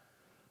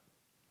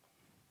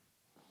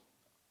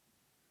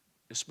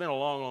 It's been a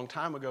long, long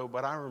time ago,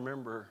 but I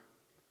remember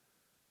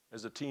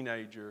as a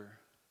teenager,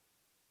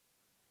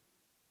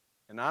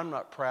 and I'm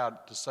not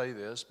proud to say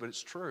this, but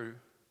it's true.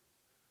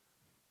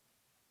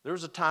 There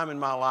was a time in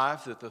my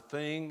life that the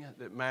thing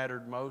that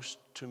mattered most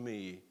to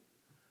me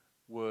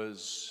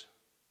was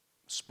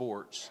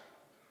sports.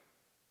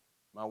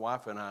 My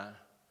wife and I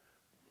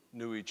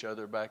knew each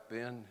other back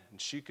then,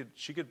 and she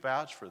could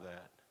vouch for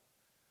that.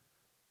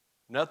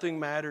 Nothing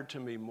mattered to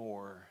me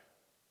more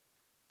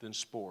than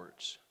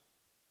sports.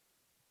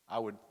 I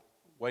would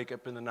wake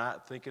up in the night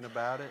thinking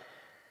about it.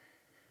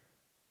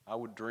 I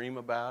would dream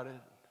about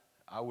it.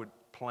 I would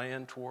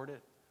plan toward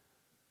it.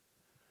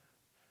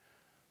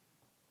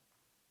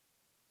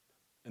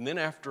 And then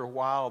after a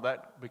while,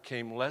 that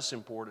became less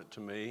important to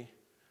me,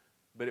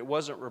 but it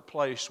wasn't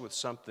replaced with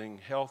something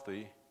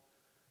healthy,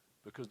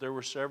 because there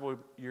were several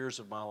years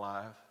of my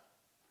life,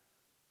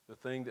 the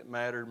thing that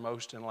mattered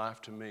most in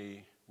life to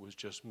me was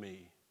just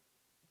me.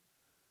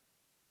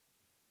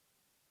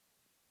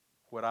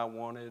 What I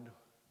wanted,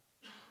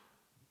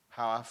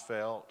 how I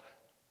felt,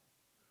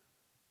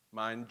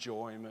 my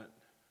enjoyment,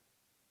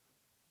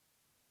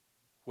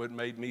 what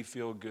made me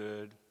feel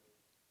good.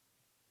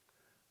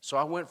 So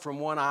I went from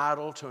one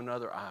idol to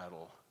another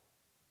idol.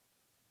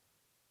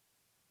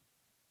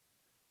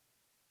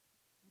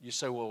 You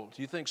say, well,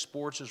 do you think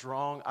sports is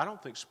wrong? I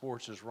don't think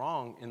sports is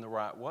wrong in the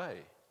right way.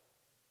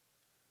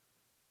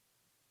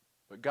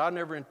 But God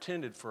never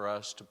intended for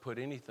us to put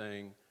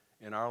anything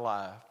in our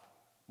life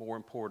more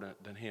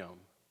important than Him.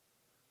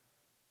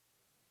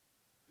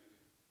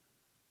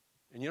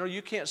 And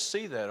you can't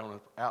see that on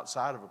the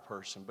outside of a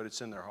person, but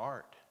it's in their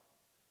heart.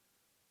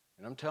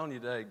 And I'm telling you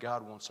today,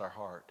 God wants our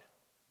heart.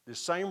 The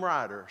same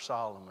writer,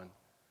 Solomon,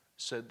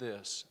 said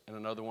this in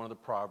another one of the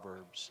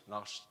Proverbs, and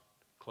I'll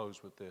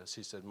close with this.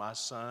 He said, "My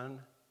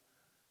son,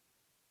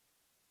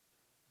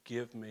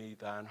 give me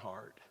thine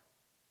heart."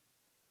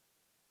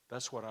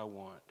 That's what I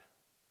want.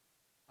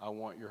 I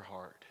want your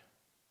heart.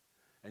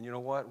 And you know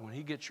what? When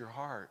he gets your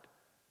heart,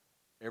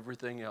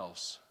 everything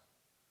else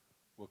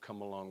will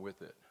come along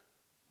with it.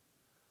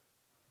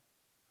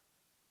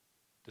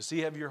 Does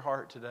he have your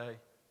heart today?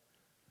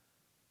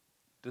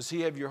 Does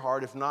he have your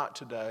heart? If not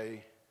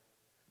today,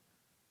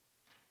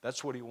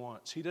 that's what he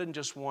wants. He doesn't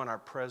just want our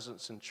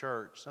presence in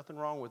church. Nothing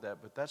wrong with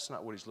that, but that's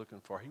not what he's looking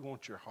for. He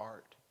wants your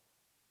heart.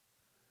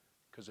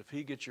 Because if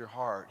he gets your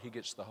heart, he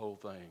gets the whole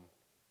thing.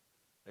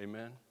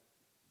 Amen?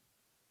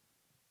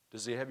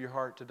 Does he have your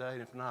heart today?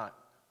 And if not,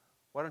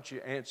 why don't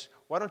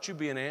you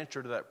be an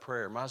answer to that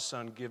prayer? My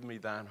son, give me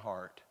thine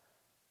heart.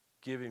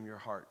 Give him your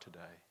heart today.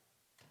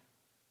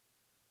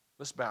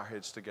 Let's bow our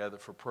heads together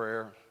for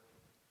prayer.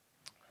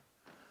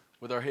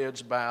 With our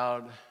heads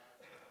bowed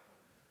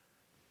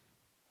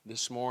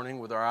this morning,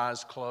 with our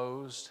eyes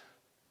closed,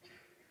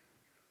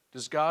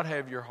 does God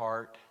have your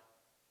heart?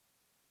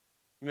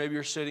 Maybe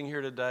you're sitting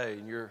here today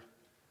and you're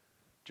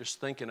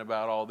just thinking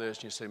about all this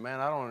and you say, man,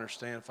 I don't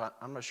understand.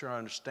 I'm not sure I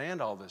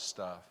understand all this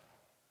stuff.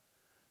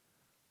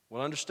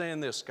 Well,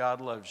 understand this,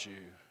 God loves you.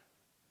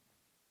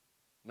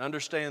 And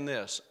understand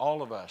this,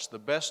 all of us, the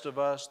best of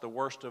us, the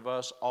worst of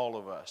us, all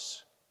of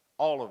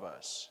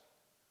us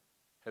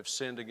have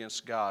sinned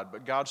against God,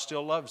 but God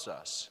still loves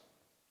us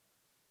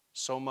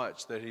so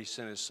much that he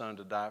sent his son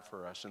to die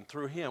for us. And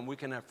through him, we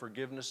can have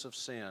forgiveness of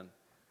sin.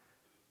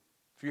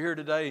 If you're here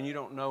today and you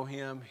don't know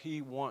him,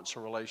 he wants a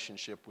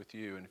relationship with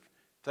you. And if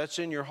that's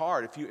in your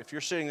heart, if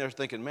you're sitting there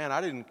thinking, man,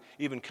 I didn't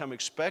even come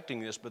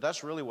expecting this, but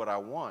that's really what I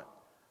want,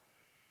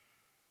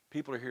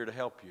 people are here to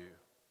help you.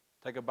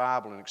 Take a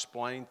Bible and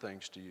explain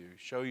things to you,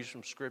 show you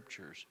some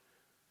scriptures,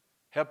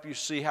 help you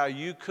see how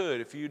you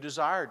could, if you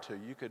desired to,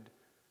 you could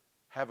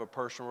have a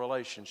personal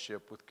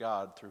relationship with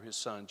God through his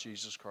son,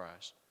 Jesus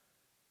Christ.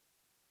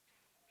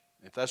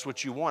 If that's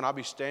what you want, I'll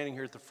be standing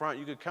here at the front.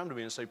 You could come to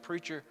me and say,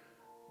 preacher,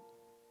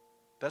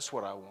 that's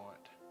what I want.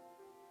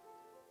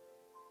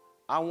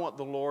 I want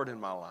the Lord in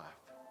my life.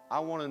 I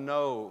want to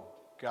know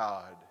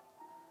God.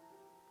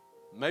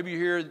 Maybe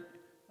you're here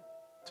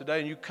today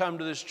and you come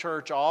to this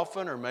church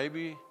often, or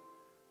maybe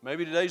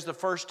today's the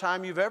first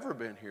time you've ever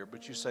been here,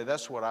 but you say,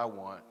 that's what I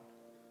want.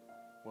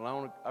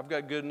 Well, I've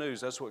got good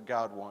news. That's what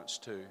God wants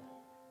too.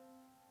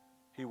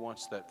 He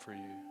wants that for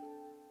you.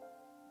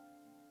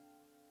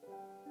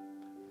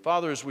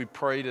 Father, as we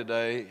pray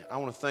today, I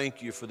want to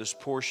thank you for this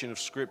portion of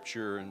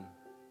Scripture and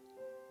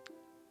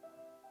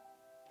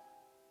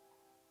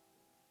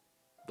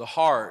the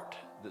heart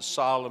that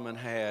Solomon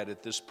had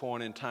at this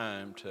point in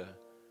time to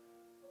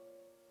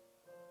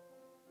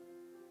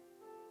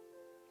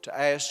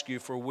ask you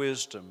for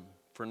wisdom,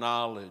 for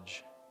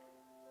knowledge,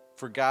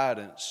 for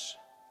guidance.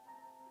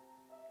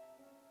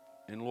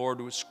 And Lord,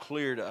 it was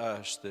clear to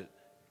us that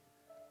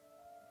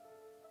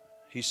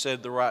he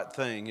said the right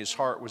thing. His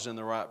heart was in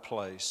the right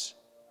place.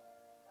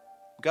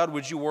 God,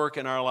 would you work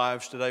in our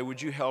lives today?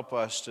 Would you help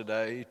us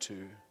today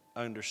to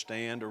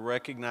understand, to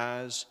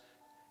recognize,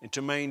 and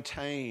to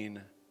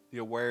maintain the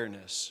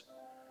awareness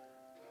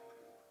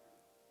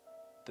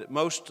that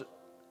most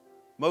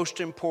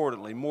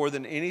importantly, more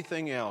than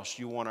anything else,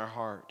 you want our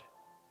heart.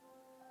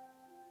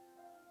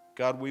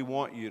 God, we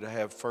want you to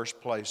have first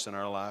place in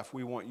our life.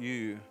 We want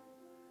you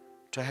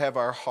to have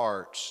our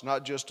hearts,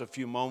 not just a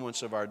few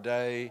moments of our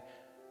day,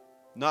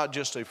 not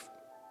just a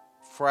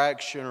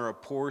fraction or a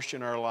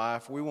portion of our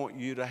life. We want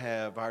you to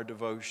have our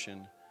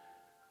devotion,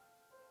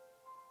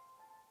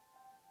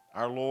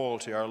 our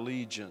loyalty, our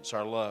allegiance,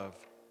 our love.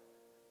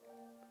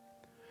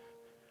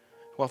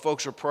 While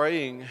folks are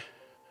praying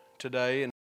today, and